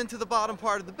fell into the bottom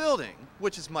part of the building,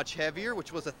 which is much heavier,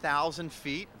 which was 1,000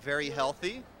 feet, very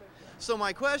healthy. So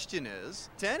my question is,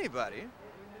 to anybody,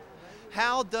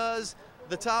 how does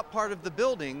the top part of the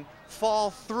building fall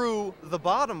through the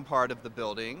bottom part of the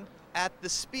building at the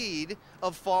speed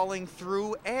of falling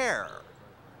through air?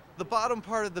 The bottom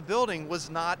part of the building was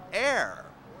not air,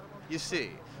 you see.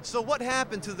 So what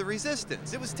happened to the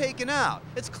resistance? It was taken out.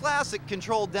 It's classic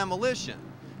controlled demolition.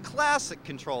 Classic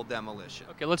controlled demolition.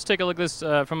 Okay, let's take a look at this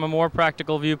from a more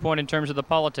practical viewpoint in terms of the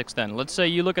politics then. Let's say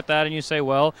you look at that and you say,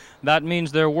 well, that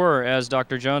means there were, as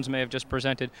Dr. Jones may have just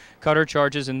presented, cutter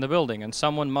charges in the building, and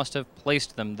someone must have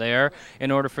placed them there in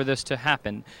order for this to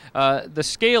happen. The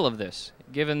scale of this,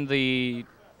 given the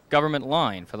government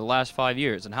line for the last 5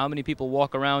 years, and how many people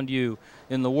walk around you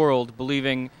in the world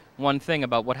believing one thing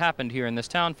about what happened here in this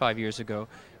town 5 years ago,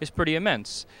 is pretty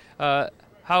immense.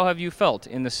 How have you felt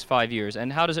in this 5 years,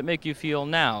 and how does it make you feel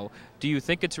now? Do you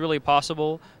think it's really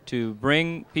possible to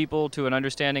bring people to an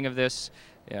understanding of this,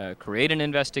 create an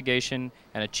investigation,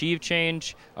 and achieve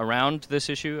change around this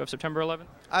issue of September 11th?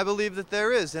 I believe that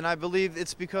there is, and I believe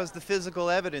it's because the physical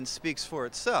evidence speaks for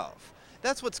itself.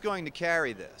 That's what's going to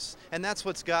carry this, and that's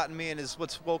what's gotten me and is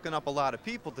what's woken up a lot of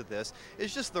people to this,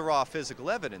 is just the raw physical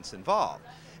evidence involved.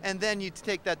 And then you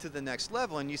take that to the next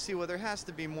level and you see, well, there has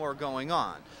to be more going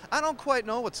on. I don't quite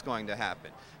know what's going to happen.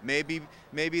 Maybe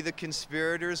the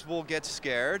conspirators will get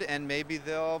scared, and maybe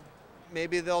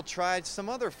they'll try some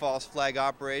other false flag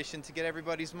operation to get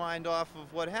everybody's mind off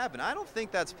of what happened. I don't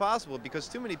think that's possible because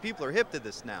too many people are hip to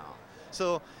this now.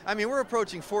 So, I mean, we're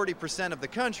approaching 40% of the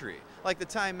country. Like the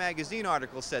Time magazine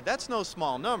article said, that's no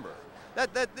small number.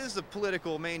 That is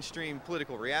a mainstream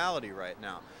political reality right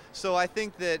now. So I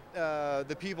think that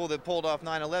the people that pulled off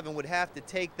 9/11 would have to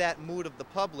take that mood of the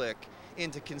public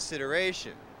into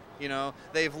consideration. You know,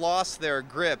 they've lost their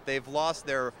grip, they've lost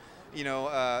their you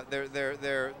know,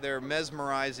 their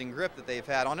mesmerizing grip that they've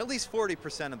had on at least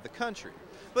 40% of the country.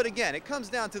 But again, it comes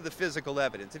down to the physical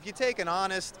evidence. If you take an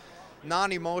honest,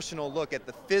 non-emotional look at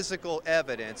the physical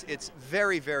evidence, it's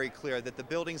very, very clear that the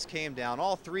buildings came down,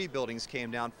 all 3 buildings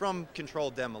came down from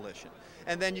controlled demolition.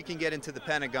 And then you can get into the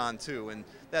Pentagon too, and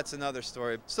that's another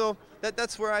story. So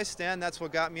that's where I stand, that's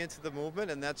what got me into the movement,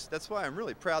 and that's why I'm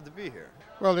really proud to be here.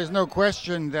 Well, there's no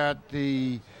question that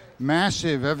the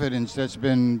massive evidence that's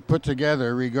been put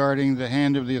together regarding the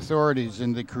hand of the authorities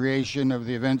in the creation of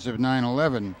the events of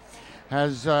 9/11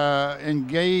 has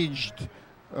engaged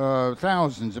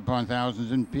thousands upon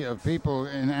thousands of people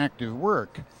in active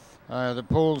work. The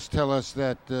polls tell us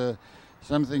that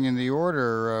something in the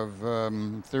order of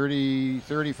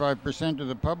 35% of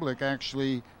the public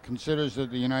actually considers that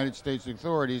the United States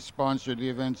authorities sponsored the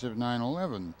events of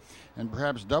 9/11, and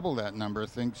perhaps double that number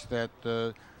thinks that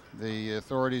the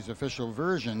authorities' official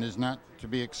version is not to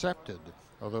be accepted,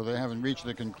 although they haven't reached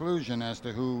the conclusion as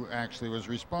to who actually was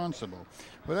responsible.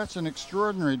 But that's an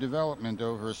extraordinary development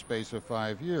over a space of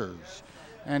 5 years.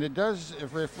 And it does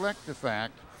reflect the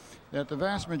fact that the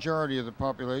vast majority of the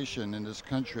population in this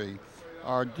country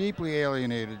are deeply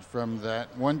alienated from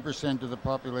that 1% of the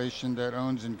population that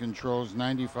owns and controls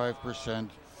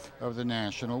 95% of the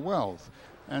national wealth.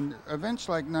 And events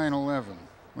like 9/11,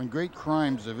 when great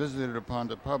crimes are visited upon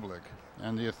the public,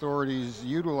 and the authorities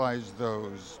utilize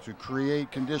those to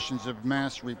create conditions of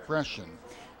mass repression,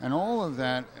 and all of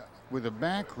that with a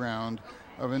background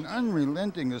of an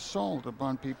unrelenting assault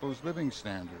upon people's living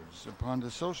standards, upon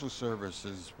the social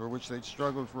services for which they'd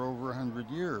struggled for over 100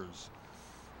 years.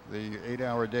 The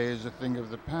 8-hour day is a thing of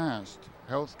the past.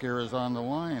 Healthcare is on the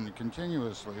line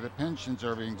continuously. The pensions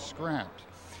are being scrapped.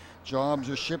 Jobs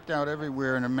are shipped out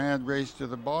everywhere in a mad race to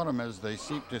the bottom as they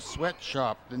seek to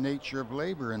sweatshop the nature of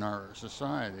labor in our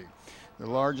society. The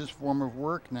largest form of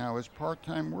work now is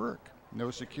part-time work. No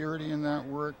security in that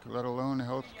work, let alone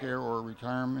health care or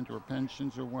retirement or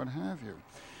pensions or what have you.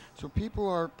 So people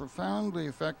are profoundly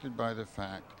affected by the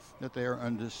fact that they are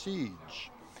under siege.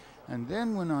 And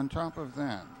then when on top of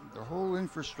that, the whole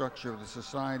infrastructure of the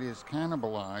society is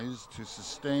cannibalized to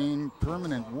sustain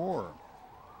permanent war,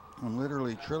 when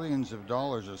literally trillions of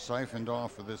dollars are siphoned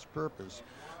off for this purpose,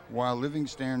 while living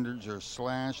standards are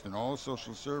slashed and all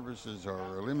social services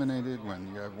are eliminated, when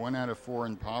you have 1 out of 4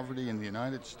 in poverty in the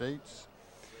United States,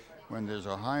 when there's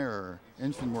a higher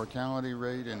infant mortality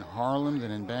rate in Harlem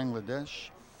than in Bangladesh,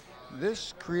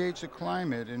 this creates a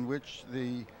climate in which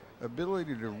the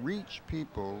ability to reach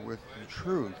people with the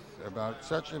truth about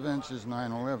such events as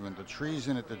 9/11, the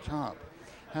treason at the top,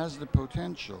 has the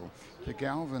potential to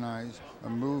galvanize a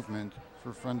movement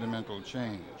for fundamental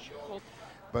change.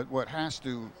 But what has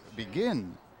to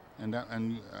begin, and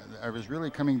I was really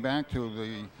coming back to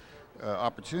the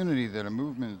opportunity that a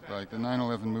movement like the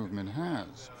 9/11 movement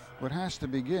has, what has to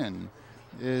begin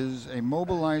is a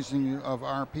mobilizing of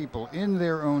our people in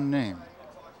their own name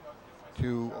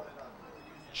to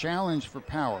challenge for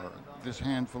power this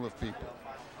handful of people.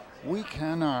 We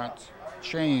cannot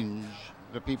change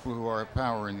the people who are at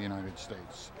power in the United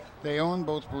States. They own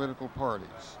both political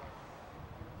parties.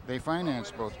 They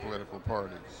finance both political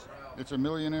parties. It's a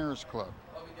millionaires club.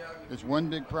 It's one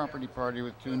big property party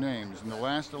with 2 names. In the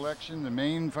last election, the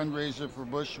main fundraiser for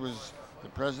Bush was the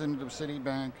president of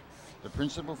Citibank. The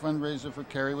principal fundraiser for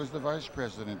Kerry was the vice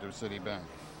president of Citibank.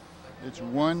 It's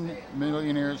one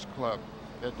millionaires club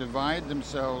that divide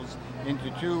themselves into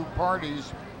 2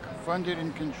 parties funded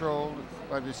and controlled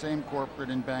by the same corporate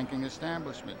and banking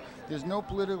establishment. There's no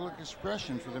political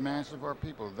expression for the mass of our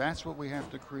people. That's what we have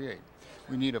to create.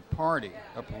 We need a party,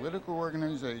 a political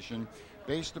organization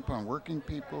based upon working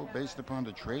people, based upon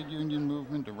the trade union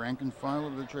movement, the rank and file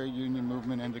of the trade union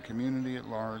movement, and the community at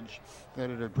large, that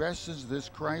it addresses this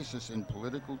crisis in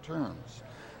political terms.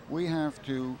 We have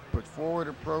to put forward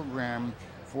a program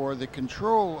for the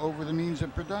control over the means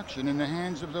of production in the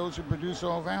hands of those who produce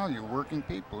all value, working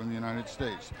people in the United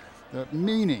States. The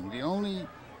meaning, the only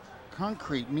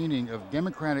concrete meaning of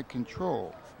democratic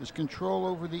control is control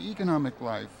over the economic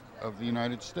life of the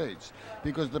United States,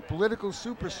 because the political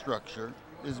superstructure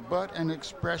is but an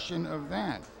expression of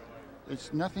that.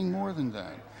 It's nothing more than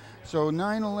that. So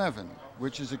 9/11,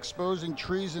 which is exposing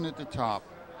treason at the top,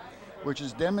 which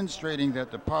is demonstrating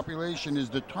that the population is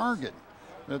the target,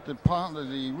 that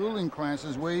the ruling class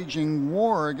is waging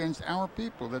war against our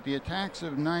people, that the attacks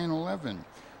of 9/11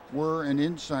 were an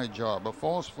inside job, a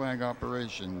false flag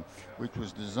operation, which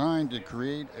was designed to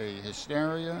create a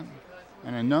hysteria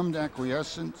and a numbed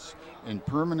acquiescence in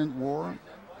permanent war,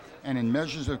 and in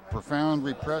measures of profound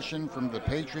repression, from the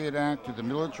Patriot Act to the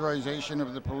militarization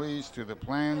of the police to the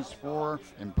plans for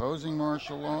imposing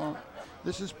martial law.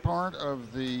 This is part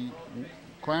of the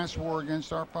class war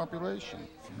against our population.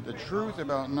 The truth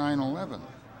about 9/11,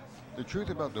 the truth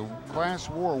about the class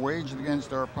war waged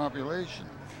against our population,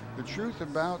 the truth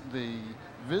about the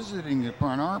visiting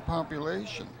upon our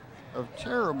population of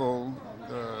terrible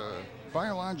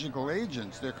biological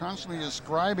agents. They're constantly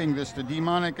ascribing this to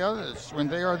demonic others when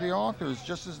they are the authors,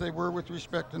 just as they were with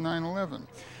respect to 9/11.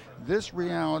 This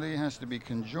reality has to be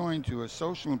conjoined to a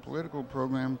social and political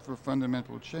program for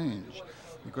fundamental change.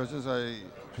 Because as I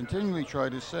continually try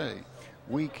to say,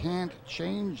 we can't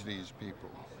change these people.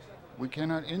 We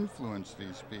cannot influence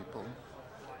these people.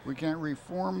 We can't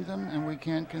reform them, and we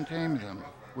can't contain them.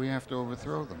 We have to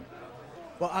overthrow them.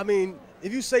 Well, I mean,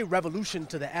 if you say revolution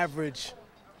to the average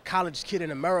college kid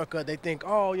in America, they think,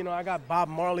 oh, you know, I got Bob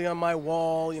Marley on my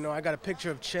wall, you know, I got a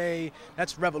picture of Che,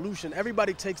 that's revolution.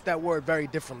 Everybody takes that word very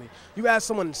differently. You ask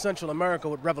someone in Central America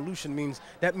what revolution means,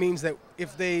 that means that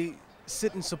if they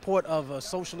sit in support of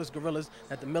socialist guerrillas,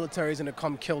 that the military is going to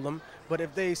come kill them. But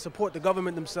if they support the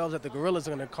government themselves, that the guerrillas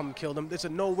are going to come kill them. It's a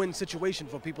no-win situation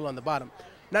for people on the bottom.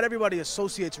 Not everybody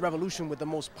associates revolution with the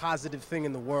most positive thing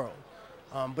in the world.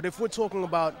 But if we're talking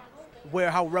about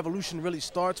how revolution really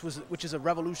starts, which is a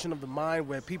revolution of the mind,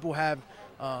 where people have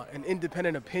an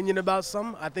independent opinion about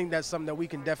something, I think that's something that we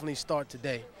can definitely start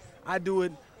today. I do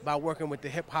it by working with the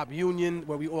Hip Hop Union,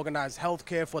 where we organize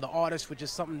healthcare for the artists, which is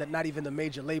something that not even the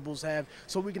major labels have,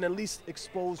 so we can at least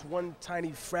expose one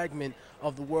tiny fragment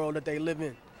of the world that they live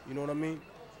in. You know what I mean?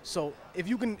 So if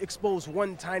you can expose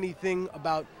one tiny thing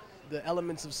about the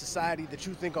elements of society that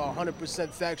you think are 100%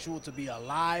 factual to be a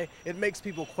lie, it makes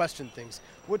people question things.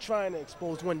 We're trying to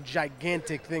expose one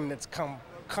gigantic thing that's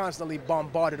constantly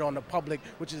bombarded on the public,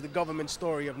 which is the government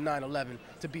story of 9/11,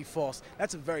 to be false.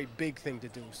 That's a very big thing to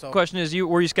do. So, question is,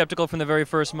 were you skeptical from the very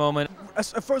first moment?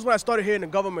 At first, when I started hearing the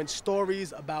government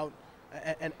stories about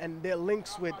and their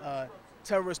links with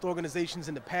terrorist organizations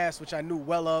in the past, which I knew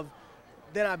well of,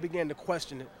 then I began to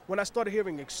question it. When I started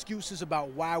hearing excuses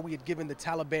about why we had given the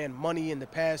Taliban money in the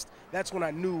past, that's when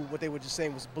I knew what they were just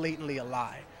saying was blatantly a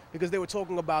lie. Because they were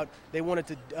talking about they wanted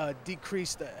to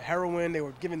decrease the heroin, they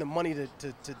were giving them money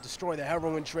to destroy the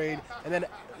heroin trade, and then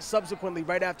subsequently,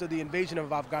 right after the invasion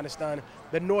of Afghanistan,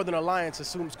 the Northern Alliance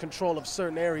assumes control of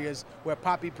certain areas where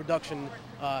poppy production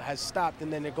has stopped,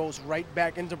 and then it goes right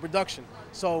back into production.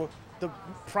 So the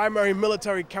primary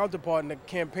military counterpart in the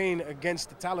campaign against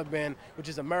the Taliban, which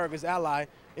is America's ally,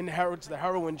 inherits the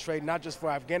heroin trade, not just for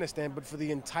Afghanistan, but for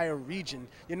the entire region.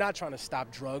 You're not trying to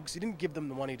stop drugs. You didn't give them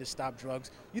the money to stop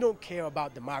drugs. You don't care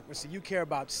about democracy. You care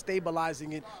about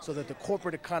stabilizing it so that the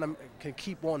corporate economy can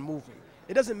keep on moving.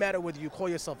 It doesn't matter whether you call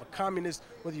yourself a communist,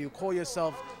 whether you call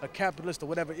yourself a capitalist or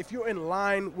whatever. If you're in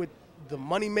line with the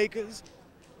money makers,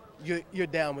 you're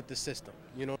down with the system,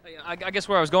 you know? I guess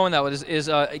where I was going with that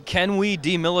is can we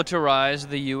demilitarize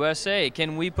the USA?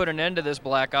 Can we put an end to this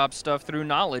black ops stuff through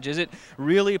knowledge? Is it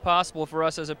really possible for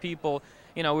us as a people?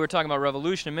 You know, we were talking about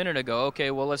revolution a minute ago.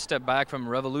 Okay, well, let's step back from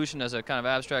revolution as a kind of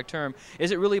abstract term. Is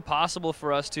it really possible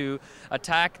for us to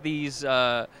attack these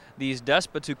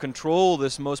despots who control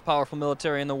this most powerful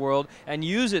military in the world and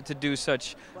use it to do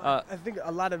such? I think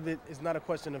a lot of it is not a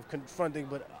question of confronting,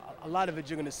 but a lot of it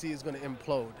you're going to see is going to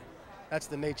implode. That's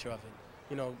the nature of it.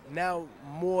 You know, now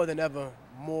more than ever,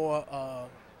 more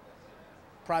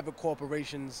private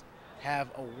corporations have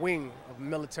a wing of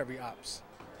military ops,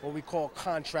 what we call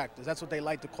contractors. That's what they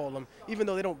like to call them, even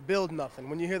though they don't build nothing.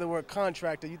 When you hear the word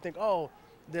contractor, you think, oh,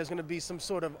 there's going to be some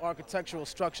sort of architectural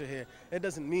structure here. It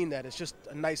doesn't mean that. It's just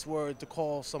a nice word to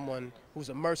call someone who's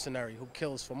a mercenary, who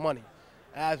kills for money.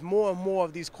 As more and more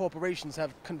of these corporations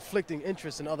have conflicting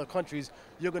interests in other countries,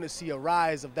 you're going to see a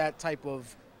rise of that type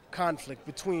of conflict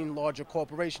between larger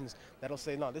corporations that'll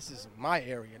say, no, this is my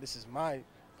area, this is my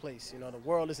place. You know, the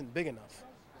world isn't big enough.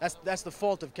 That's the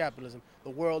fault of capitalism. The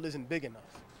world isn't big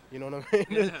enough. You know what I mean?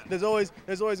 Yeah. There's always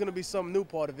going to be some new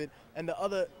part of it, and the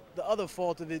other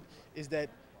fault of it is that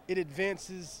it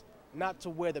advances not to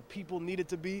where the people need it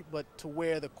to be, but to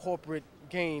where the corporate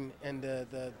gain and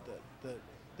the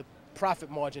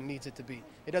profit margin needs it to be.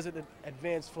 It doesn't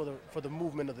advance for the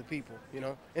movement of the people, you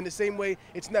know? In the same way,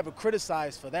 it's never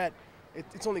criticized for that.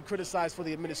 It's only criticized for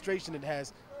the administration it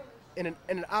has. In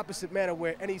an opposite manner,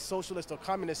 where any socialist or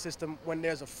communist system, when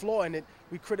there's a flaw in it,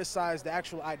 we criticize the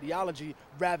actual ideology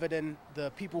rather than the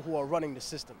people who are running the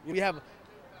system. We have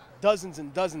dozens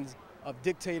and dozens of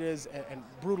dictators and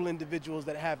brutal individuals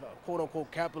that have a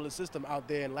quote-unquote capitalist system out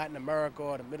there in Latin America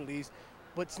or the Middle East.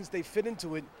 But since they fit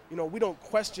into it, you know, we don't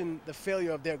question the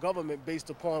failure of their government based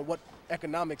upon what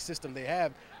economic system they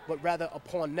have. but rather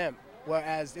upon them.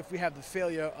 Whereas if we have the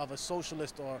failure of a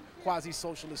socialist or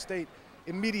quasi-socialist state,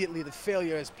 immediately the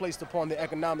failure is placed upon the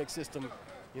economic system,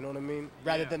 you know what I mean,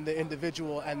 rather than the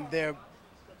individual and their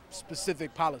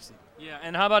specific policy. Yeah,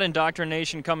 and how about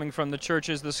indoctrination coming from the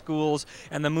churches, the schools,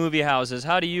 and the movie houses?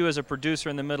 How do you, as a producer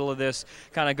in the middle of this,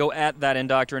 kind of go at that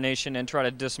indoctrination and try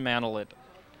to dismantle it?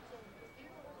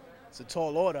 It's a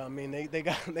tall order. I mean, they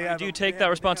have. Do you take that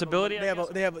responsibility? They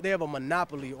have a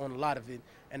monopoly on a lot of it,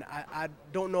 and I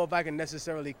don't know if I can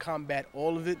necessarily combat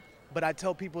all of it. But I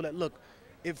tell people that, look,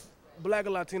 if Black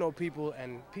or Latino people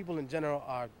and people in general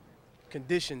are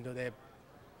conditioned, or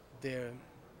they're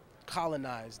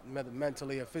colonized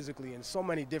mentally or physically in so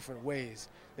many different ways,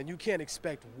 then you can't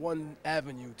expect one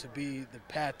avenue to be the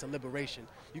path to liberation.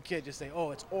 You can't just say,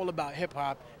 oh, it's all about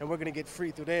hip-hop and we're going to get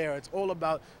free through there. It's all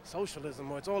about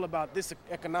socialism, or it's all about this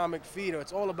economic feed, or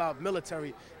it's all about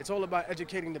military. It's all about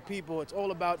educating the people. It's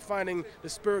all about finding the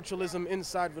spiritualism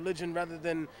inside religion rather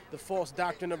than the false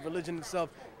doctrine of religion itself.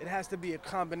 It has to be a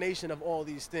combination of all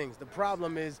these things. The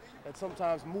problem is that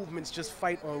sometimes movements just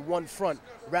fight on one front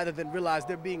rather than realize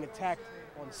they're being attacked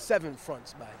on 7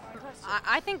 fronts by it.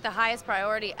 I think the highest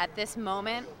priority at this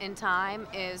moment in time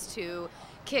is to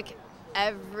kick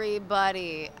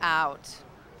everybody out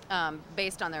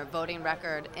based on their voting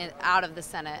record out of the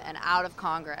Senate and out of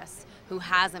Congress who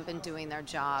hasn't been doing their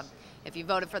job. If you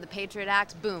voted for the Patriot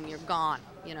Act, boom, you're gone.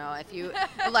 You know, if you,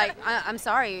 like, I'm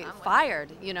sorry, fired,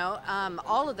 you know,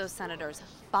 all of those senators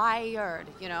fired,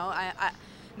 you know.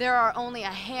 There are only a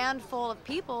handful of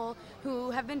people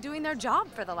who have been doing their job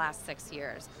for the last 6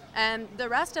 years. And the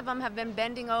rest of them have been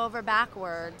bending over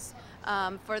backwards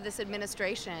for this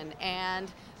administration.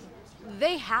 And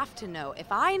they have to know.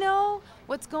 If I know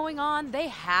what's going on, they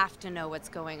have to know what's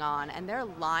going on. And they're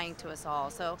lying to us all.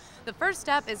 So the first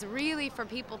step is really for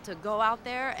people to go out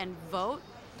there and vote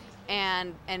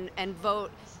and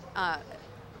vote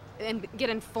and get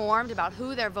informed about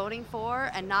who they're voting for,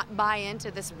 and not buy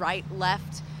into this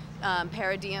right-left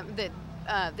paradigm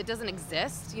that doesn't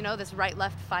exist. You know, this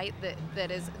right-left fight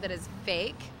that is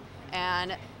fake,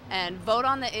 and vote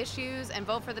on the issues and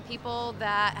vote for the people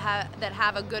that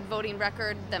have a good voting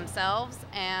record themselves.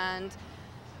 And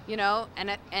you know,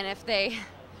 and if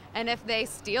they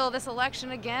steal this election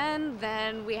again,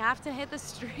 then we have to hit the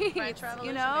streets.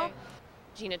 You know.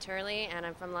 Gina Turley, and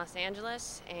I'm from Los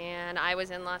Angeles, and I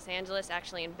was in Los Angeles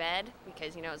actually in bed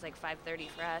because, you know, it was like 5:30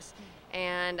 for us,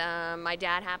 and my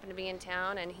dad happened to be in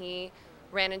town, and he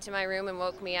ran into my room and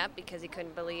woke me up because he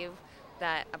couldn't believe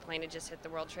that a plane had just hit the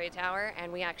World Trade Tower,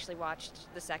 and we actually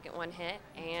watched the second one hit.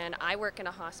 And I work in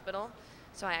a hospital,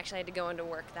 so I actually had to go into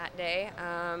work that day,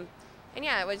 and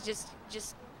yeah, it was just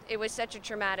it was such a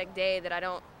traumatic day that I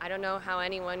don't know how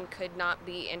anyone could not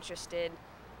be interested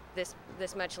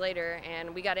this much later.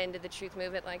 And we got into the truth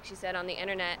movement, like she said, on the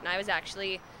internet, and I was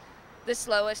actually the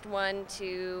slowest one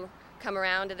to come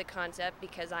around to the concept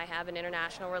because I have an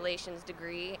international relations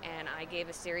degree, and I gave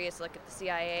a serious look at the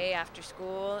CIA after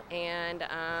school, and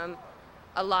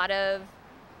a lot of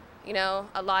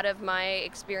my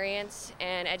experience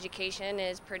and education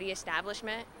is pretty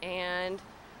establishment, and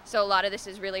so a lot of this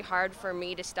is really hard for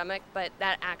me to stomach. But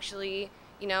that actually,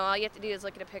 you know, all you have to do is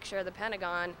look at a picture of the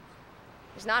Pentagon.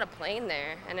 There's not a plane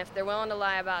there, and if they're willing to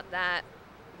lie about that,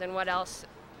 then what else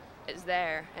is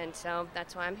there? And so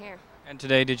that's why I'm here. And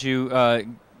today, did you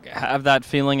have that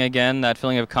feeling again, that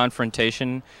feeling of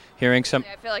confrontation, hearing some?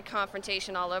 I feel like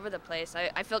confrontation all over the place.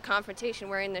 I feel confrontation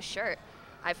wearing this shirt.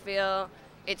 I feel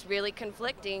it's really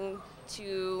conflicting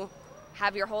to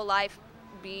have your whole life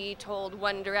be told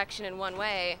one direction in one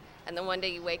way, and then one day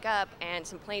you wake up and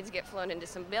some planes get flown into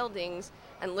some buildings,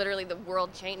 and literally the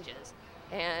world changes.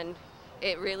 And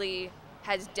it really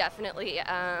has definitely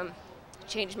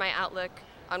changed my outlook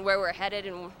on where we're headed,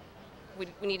 and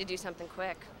we need to do something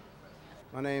quick.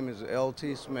 My name is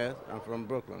L.T. Smith. I'm from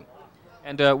Brooklyn.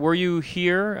 And were you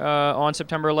here on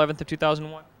September 11th of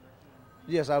 2001?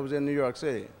 Yes, I was in New York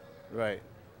City, right.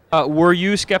 Were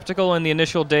you skeptical in the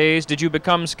initial days? Did you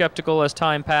become skeptical as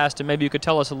time passed? And maybe you could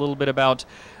tell us a little bit about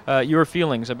your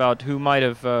feelings about who might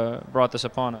have brought this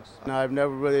upon us. No, I've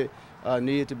never really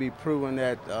needed to be proven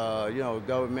that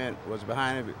government was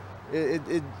behind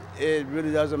it. It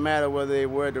really doesn't matter whether they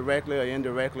were directly or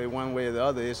indirectly, one way or the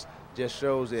other. It just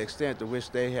shows the extent to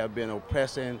which they have been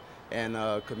oppressing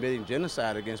and committing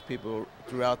genocide against people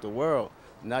throughout the world,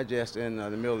 not just in the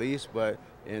Middle East, but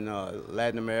in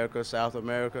Latin America, South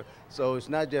America. So it's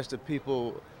not just the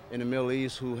people in the Middle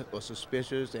East who are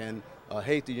suspicious and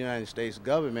hate the United States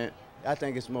government. I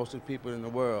think it's most of the people in the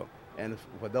world. And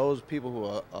for those people who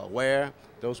are aware,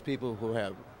 those people who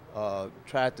have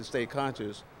tried to stay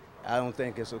conscious, I don't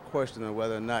think it's a question of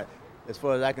whether or not, as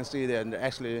far as I can see, that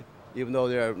actually, even though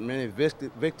there are many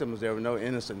victims, there are no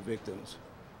innocent victims.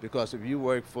 Because if you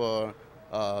work for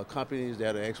companies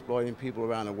that are exploiting people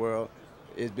around the world,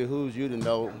 it behooves you to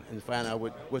know and find out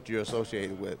what you're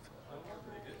associated with.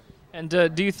 And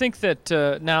do you think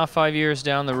that now, 5 years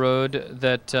down the road,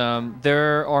 that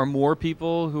there are more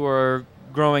people who are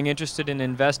growing interested in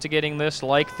investigating this,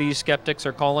 like these skeptics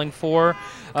are calling for,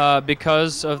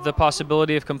 because of the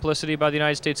possibility of complicity by the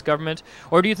United States government?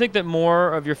 Or do you think that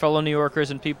more of your fellow New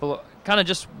Yorkers and people kind of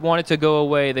just want it to go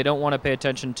away, they don't want to pay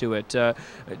attention to it?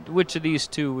 Which of these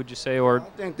two would you say? Or I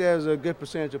think there's a good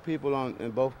percentage of people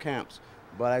in both camps,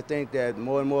 but I think that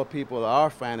more and more people are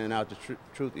finding out the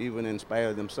truth even in spite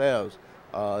of themselves.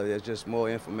 There's just more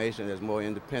information, there's more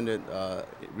independent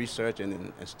research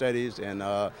and studies, and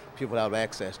people have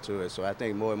access to it. So I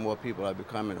think more and more people are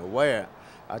becoming aware.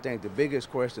 I think the biggest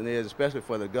question is, especially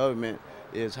for the government,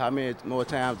 is how many more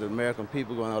times the American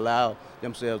people are going to allow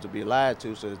themselves to be lied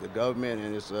to so that the government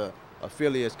and its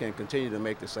affiliates can continue to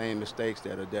make the same mistakes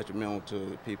that are detrimental to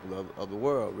the people of the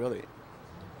world, really.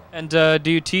 And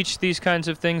do you teach these kinds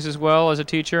of things as well as a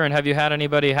teacher? And have you had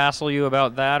anybody hassle you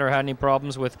about that, or had any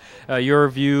problems with your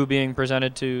view being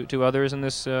presented to others in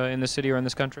this city or in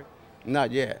this country?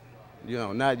 Not yet.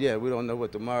 Not yet. We don't know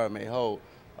what tomorrow may hold.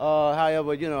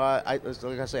 However,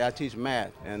 like I say, I teach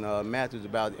math, and math is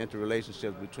about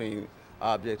interrelationships between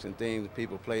objects and things,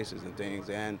 people, places, and things.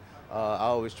 And I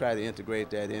always try to integrate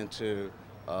that into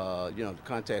the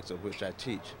context of which I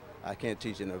teach. I can't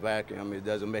teach in a vacuum. It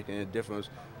doesn't make any difference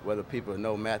whether people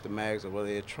know mathematics or whether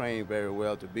they're trained very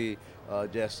well to be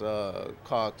just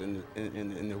cogged in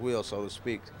the wheel, so to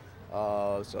speak.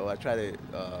 So I try to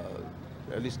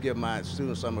at least give my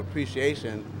students some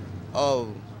appreciation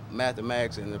of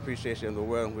mathematics and appreciation of the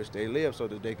world in which they live, so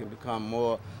that they can become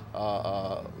more,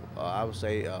 I would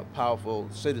say, powerful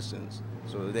citizens,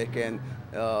 so that they can,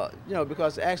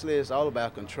 because actually it's all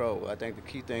about control. I think the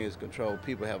key thing is control.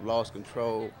 People have lost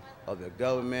control of their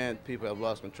government, people have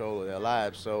lost control of their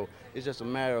lives, so it's just a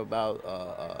matter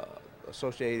about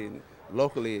associating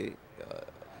locally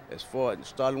as far,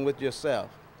 starting with yourself,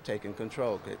 taking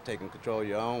control of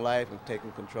your own life and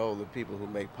taking control of the people who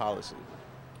make policy.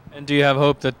 And do you have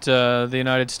hope that the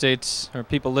United States, or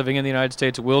people living in the United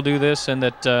States, will do this, and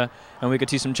that and we could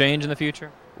see some change in the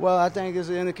future? Well, I think it's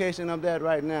an indication of that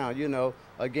right now.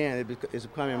 Again, it's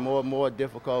becoming more and more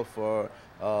difficult for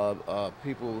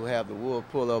people who have the wool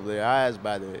pulled over their eyes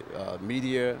by the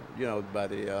media, by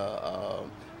the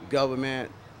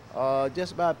government,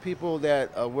 just about people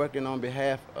that are working on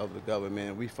behalf of the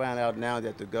government. We find out now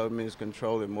that the government is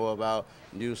controlling more of our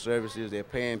news services. They're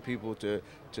paying people to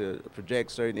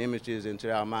project certain images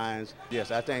into our minds.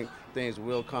 Yes, I think things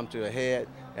will come to a head,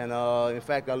 and in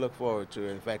fact, I look forward to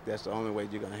it. In fact, that's the only way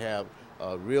you're going to have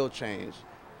real change.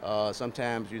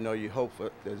 Sometimes, you hope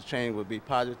that the change will be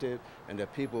positive and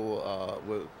that people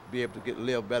will be able to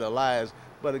live better lives.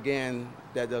 But again,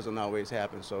 that doesn't always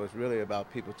happen. So it's really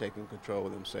about people taking control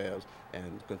of themselves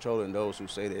and controlling those who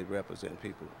say they represent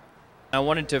people. I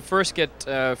wanted to first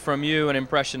get from you an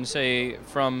impression, say,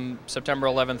 from September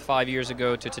 11th, 5 years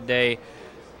ago to today,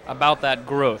 about that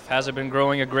growth. Has it been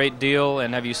growing a great deal,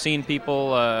 and have you seen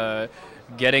people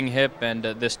getting hip, and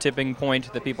this tipping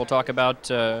point that people talk about,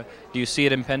 do you see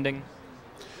it impending?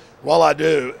 Well, I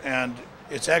do, and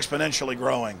it's exponentially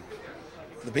growing.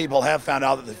 The people have found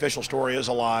out that the official story is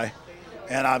a lie,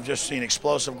 and I've just seen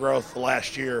explosive growth the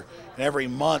last year, and every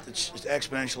month it's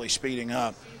exponentially speeding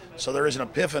up. So there is an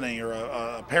epiphany or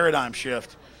a paradigm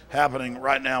shift happening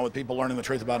right now with people learning the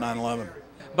truth about 9/11.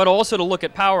 But also to look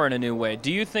at power in a new way.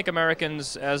 Do you think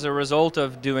Americans, as a result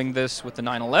of doing this with the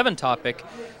 9/11 topic,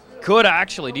 could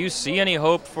actually, do you see any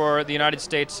hope for the United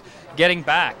States getting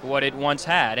back what it once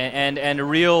had and a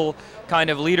real kind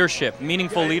of leadership,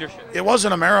 meaningful leadership? It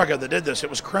wasn't America that did this. It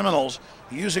was criminals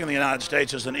using the United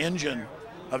States as an engine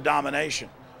of domination.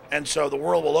 And so the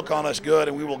world will look on us good,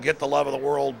 and we will get the love of the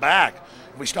world back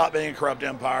if we stop being a corrupt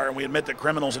empire and we admit that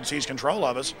criminals had seized control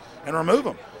of us and remove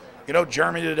them.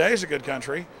 Germany today is a good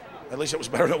country. At least it was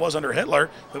better than it was under Hitler.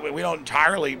 But we don't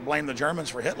entirely blame the Germans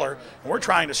for Hitler. And we're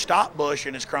trying to stop Bush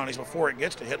and his cronies before it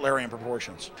gets to Hitlerian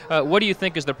proportions. What do you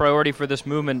think is the priority for this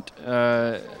movement,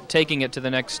 taking it to the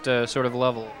next sort of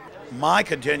level? My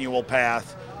continual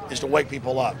path is to wake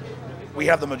people up. We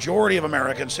have the majority of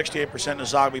Americans, 68% in the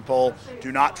Zogby poll,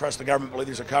 do not trust the government, believe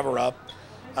there's a cover-up.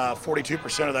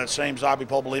 42% of that same zombie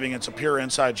poll believing it's a pure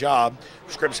inside job.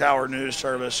 Scripps Howard News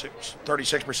Service,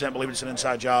 36% believe it's an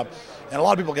inside job. And a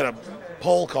lot of people get a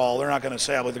poll call. They're not going to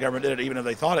say, I believe the government did it, even if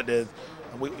they thought it did.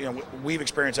 We've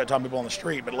experienced that talking to people on the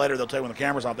street, but later they'll tell you when the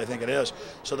camera's off they think it is.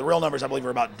 So the real numbers, I believe, are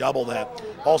about double that.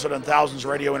 Also done thousands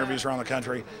of radio interviews around the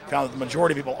country, found that the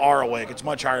majority of people are awake. It's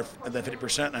much higher than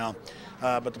 50% now,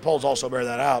 but the polls also bear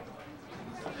that out.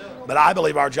 But I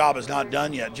believe our job is not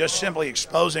done yet. Just simply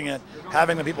exposing it,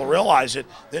 having the people realize it,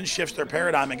 then shifts their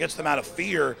paradigm and gets them out of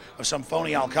fear of some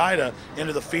phony Al-Qaeda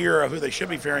into the fear of who they should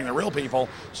be fearing, the real people,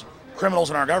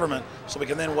 criminals in our government, so we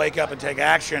can then wake up and take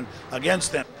action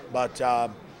against them. But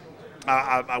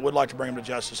I would like to bring them to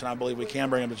justice, and I believe we can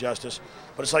bring them to justice.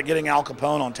 But it's like getting Al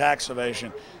Capone on tax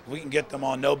evasion. If we can get them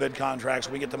on no-bid contracts,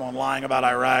 we can get them on lying about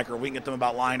Iraq, or we can get them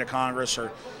about lying to Congress,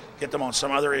 or get them on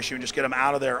some other issue and just get them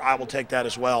out of there, I will take that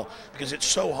as well. Because it's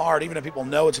so hard, even if people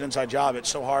know it's an inside job, it's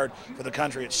so hard for the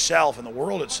country itself and the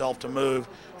world itself to move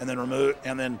and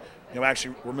then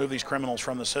actually remove these criminals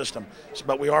from the system.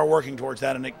 But we are working towards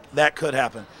that, and that could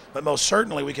happen. But most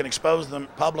certainly we can expose them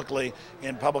publicly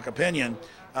in public opinion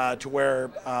to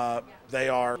where they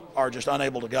are just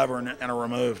unable to govern and are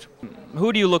removed.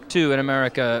 Who do you look to in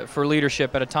America for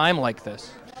leadership at a time like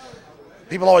this?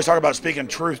 People always talk about speaking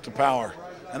truth to power.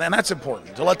 And then that's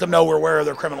important, to let them know we're aware of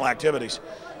their criminal activities.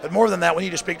 But more than that, we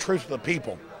need to speak truth to the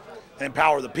people and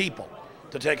empower the people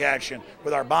to take action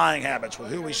with our buying habits, with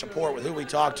who we support, with who we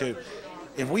talk to.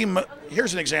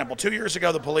 Here's an example. 2 years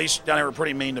ago, the police down here were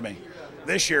pretty mean to me.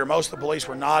 This year, most of the police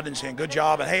were nodding and saying, good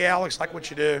job, and hey, Alex, like what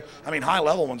you do. I mean,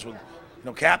 high-level ones with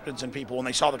captains and people, when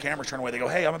they saw the cameras turn away, they go,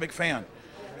 hey, I'm a big fan.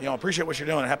 Appreciate what you're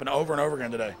doing. It happened over and over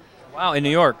again today. Wow, in New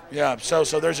York. Yeah, so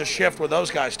there's a shift with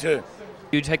those guys, too.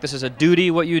 Do you take this as a duty,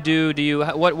 what you do?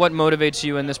 What motivates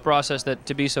you in this process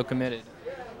to be so committed?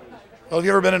 Well, have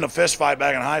you ever been in a fist fight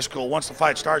back in high school? Once the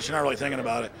fight starts, you're not really thinking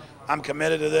about it. I'm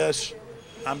committed to this.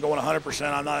 I'm going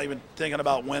 100%. I'm not even thinking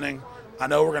about winning. I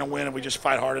know we're going to win if we just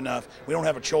fight hard enough. We don't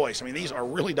have a choice. I mean, these are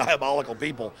really diabolical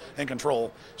people in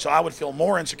control. So I would feel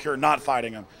more insecure not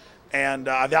fighting them. And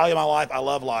I value my life. I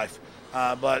love life.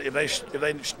 But if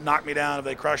they knock me down, if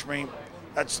they crush me,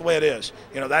 that's the way it is.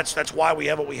 That's why we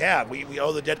have what we have. We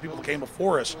owe the debt to people who came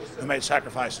before us who made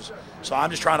sacrifices. So I'm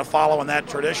just trying to follow in that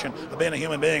tradition of being a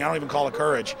human being. I don't even call it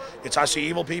courage. I see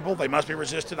evil people. They must be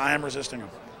resisted. I am resisting them.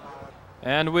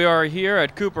 And we are here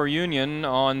at Cooper Union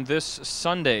on this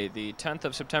Sunday, the 10th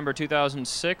of September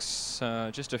 2006,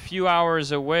 just a few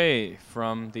hours away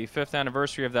from the 5th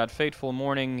anniversary of that fateful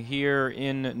morning here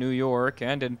in New York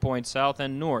and in points south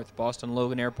and north, Boston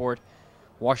Logan Airport,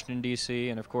 Washington, D.C.,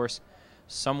 and of course,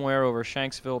 somewhere over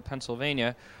Shanksville,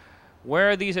 Pennsylvania,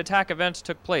 where these attack events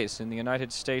took place in the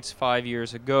United States 5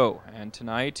 years ago. And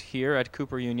tonight, here at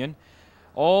Cooper Union,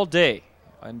 all day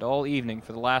and all evening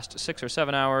for the last 6 or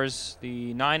 7 hours,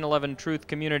 the 9/11 Truth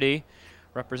community,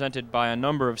 represented by a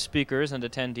number of speakers and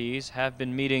attendees, have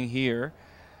been meeting here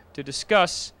to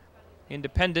discuss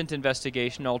independent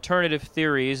investigation, alternative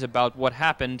theories about what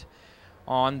happened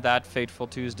on that fateful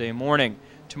Tuesday morning.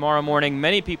 Tomorrow morning,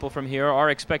 many people from here are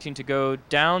expecting to go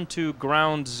down to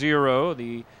Ground Zero,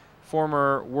 the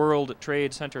former World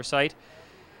Trade Center site,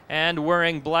 and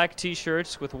wearing black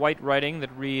T-shirts with white writing that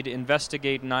read,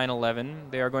 "Investigate 9/11.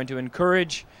 They are going to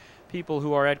encourage people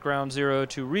who are at Ground Zero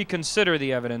to reconsider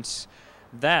the evidence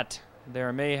that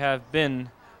there may have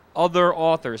been other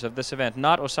authors of this event,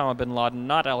 not Osama bin Laden,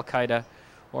 not Al-Qaeda,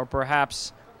 or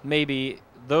perhaps maybe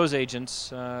those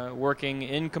agents working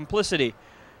in complicity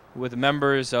with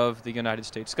members of the United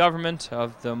States government,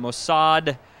 of the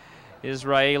Mossad,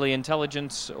 Israeli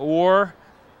intelligence, or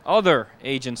other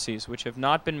agencies which have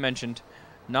not been mentioned,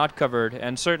 not covered,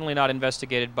 and certainly not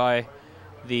investigated by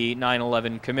the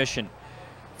 9/11 Commission.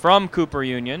 From Cooper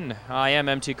Union, I am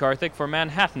MT Karthik for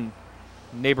Manhattan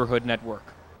Neighborhood Network.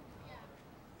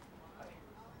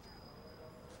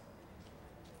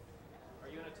 Are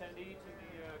you an attendee to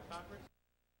the conference?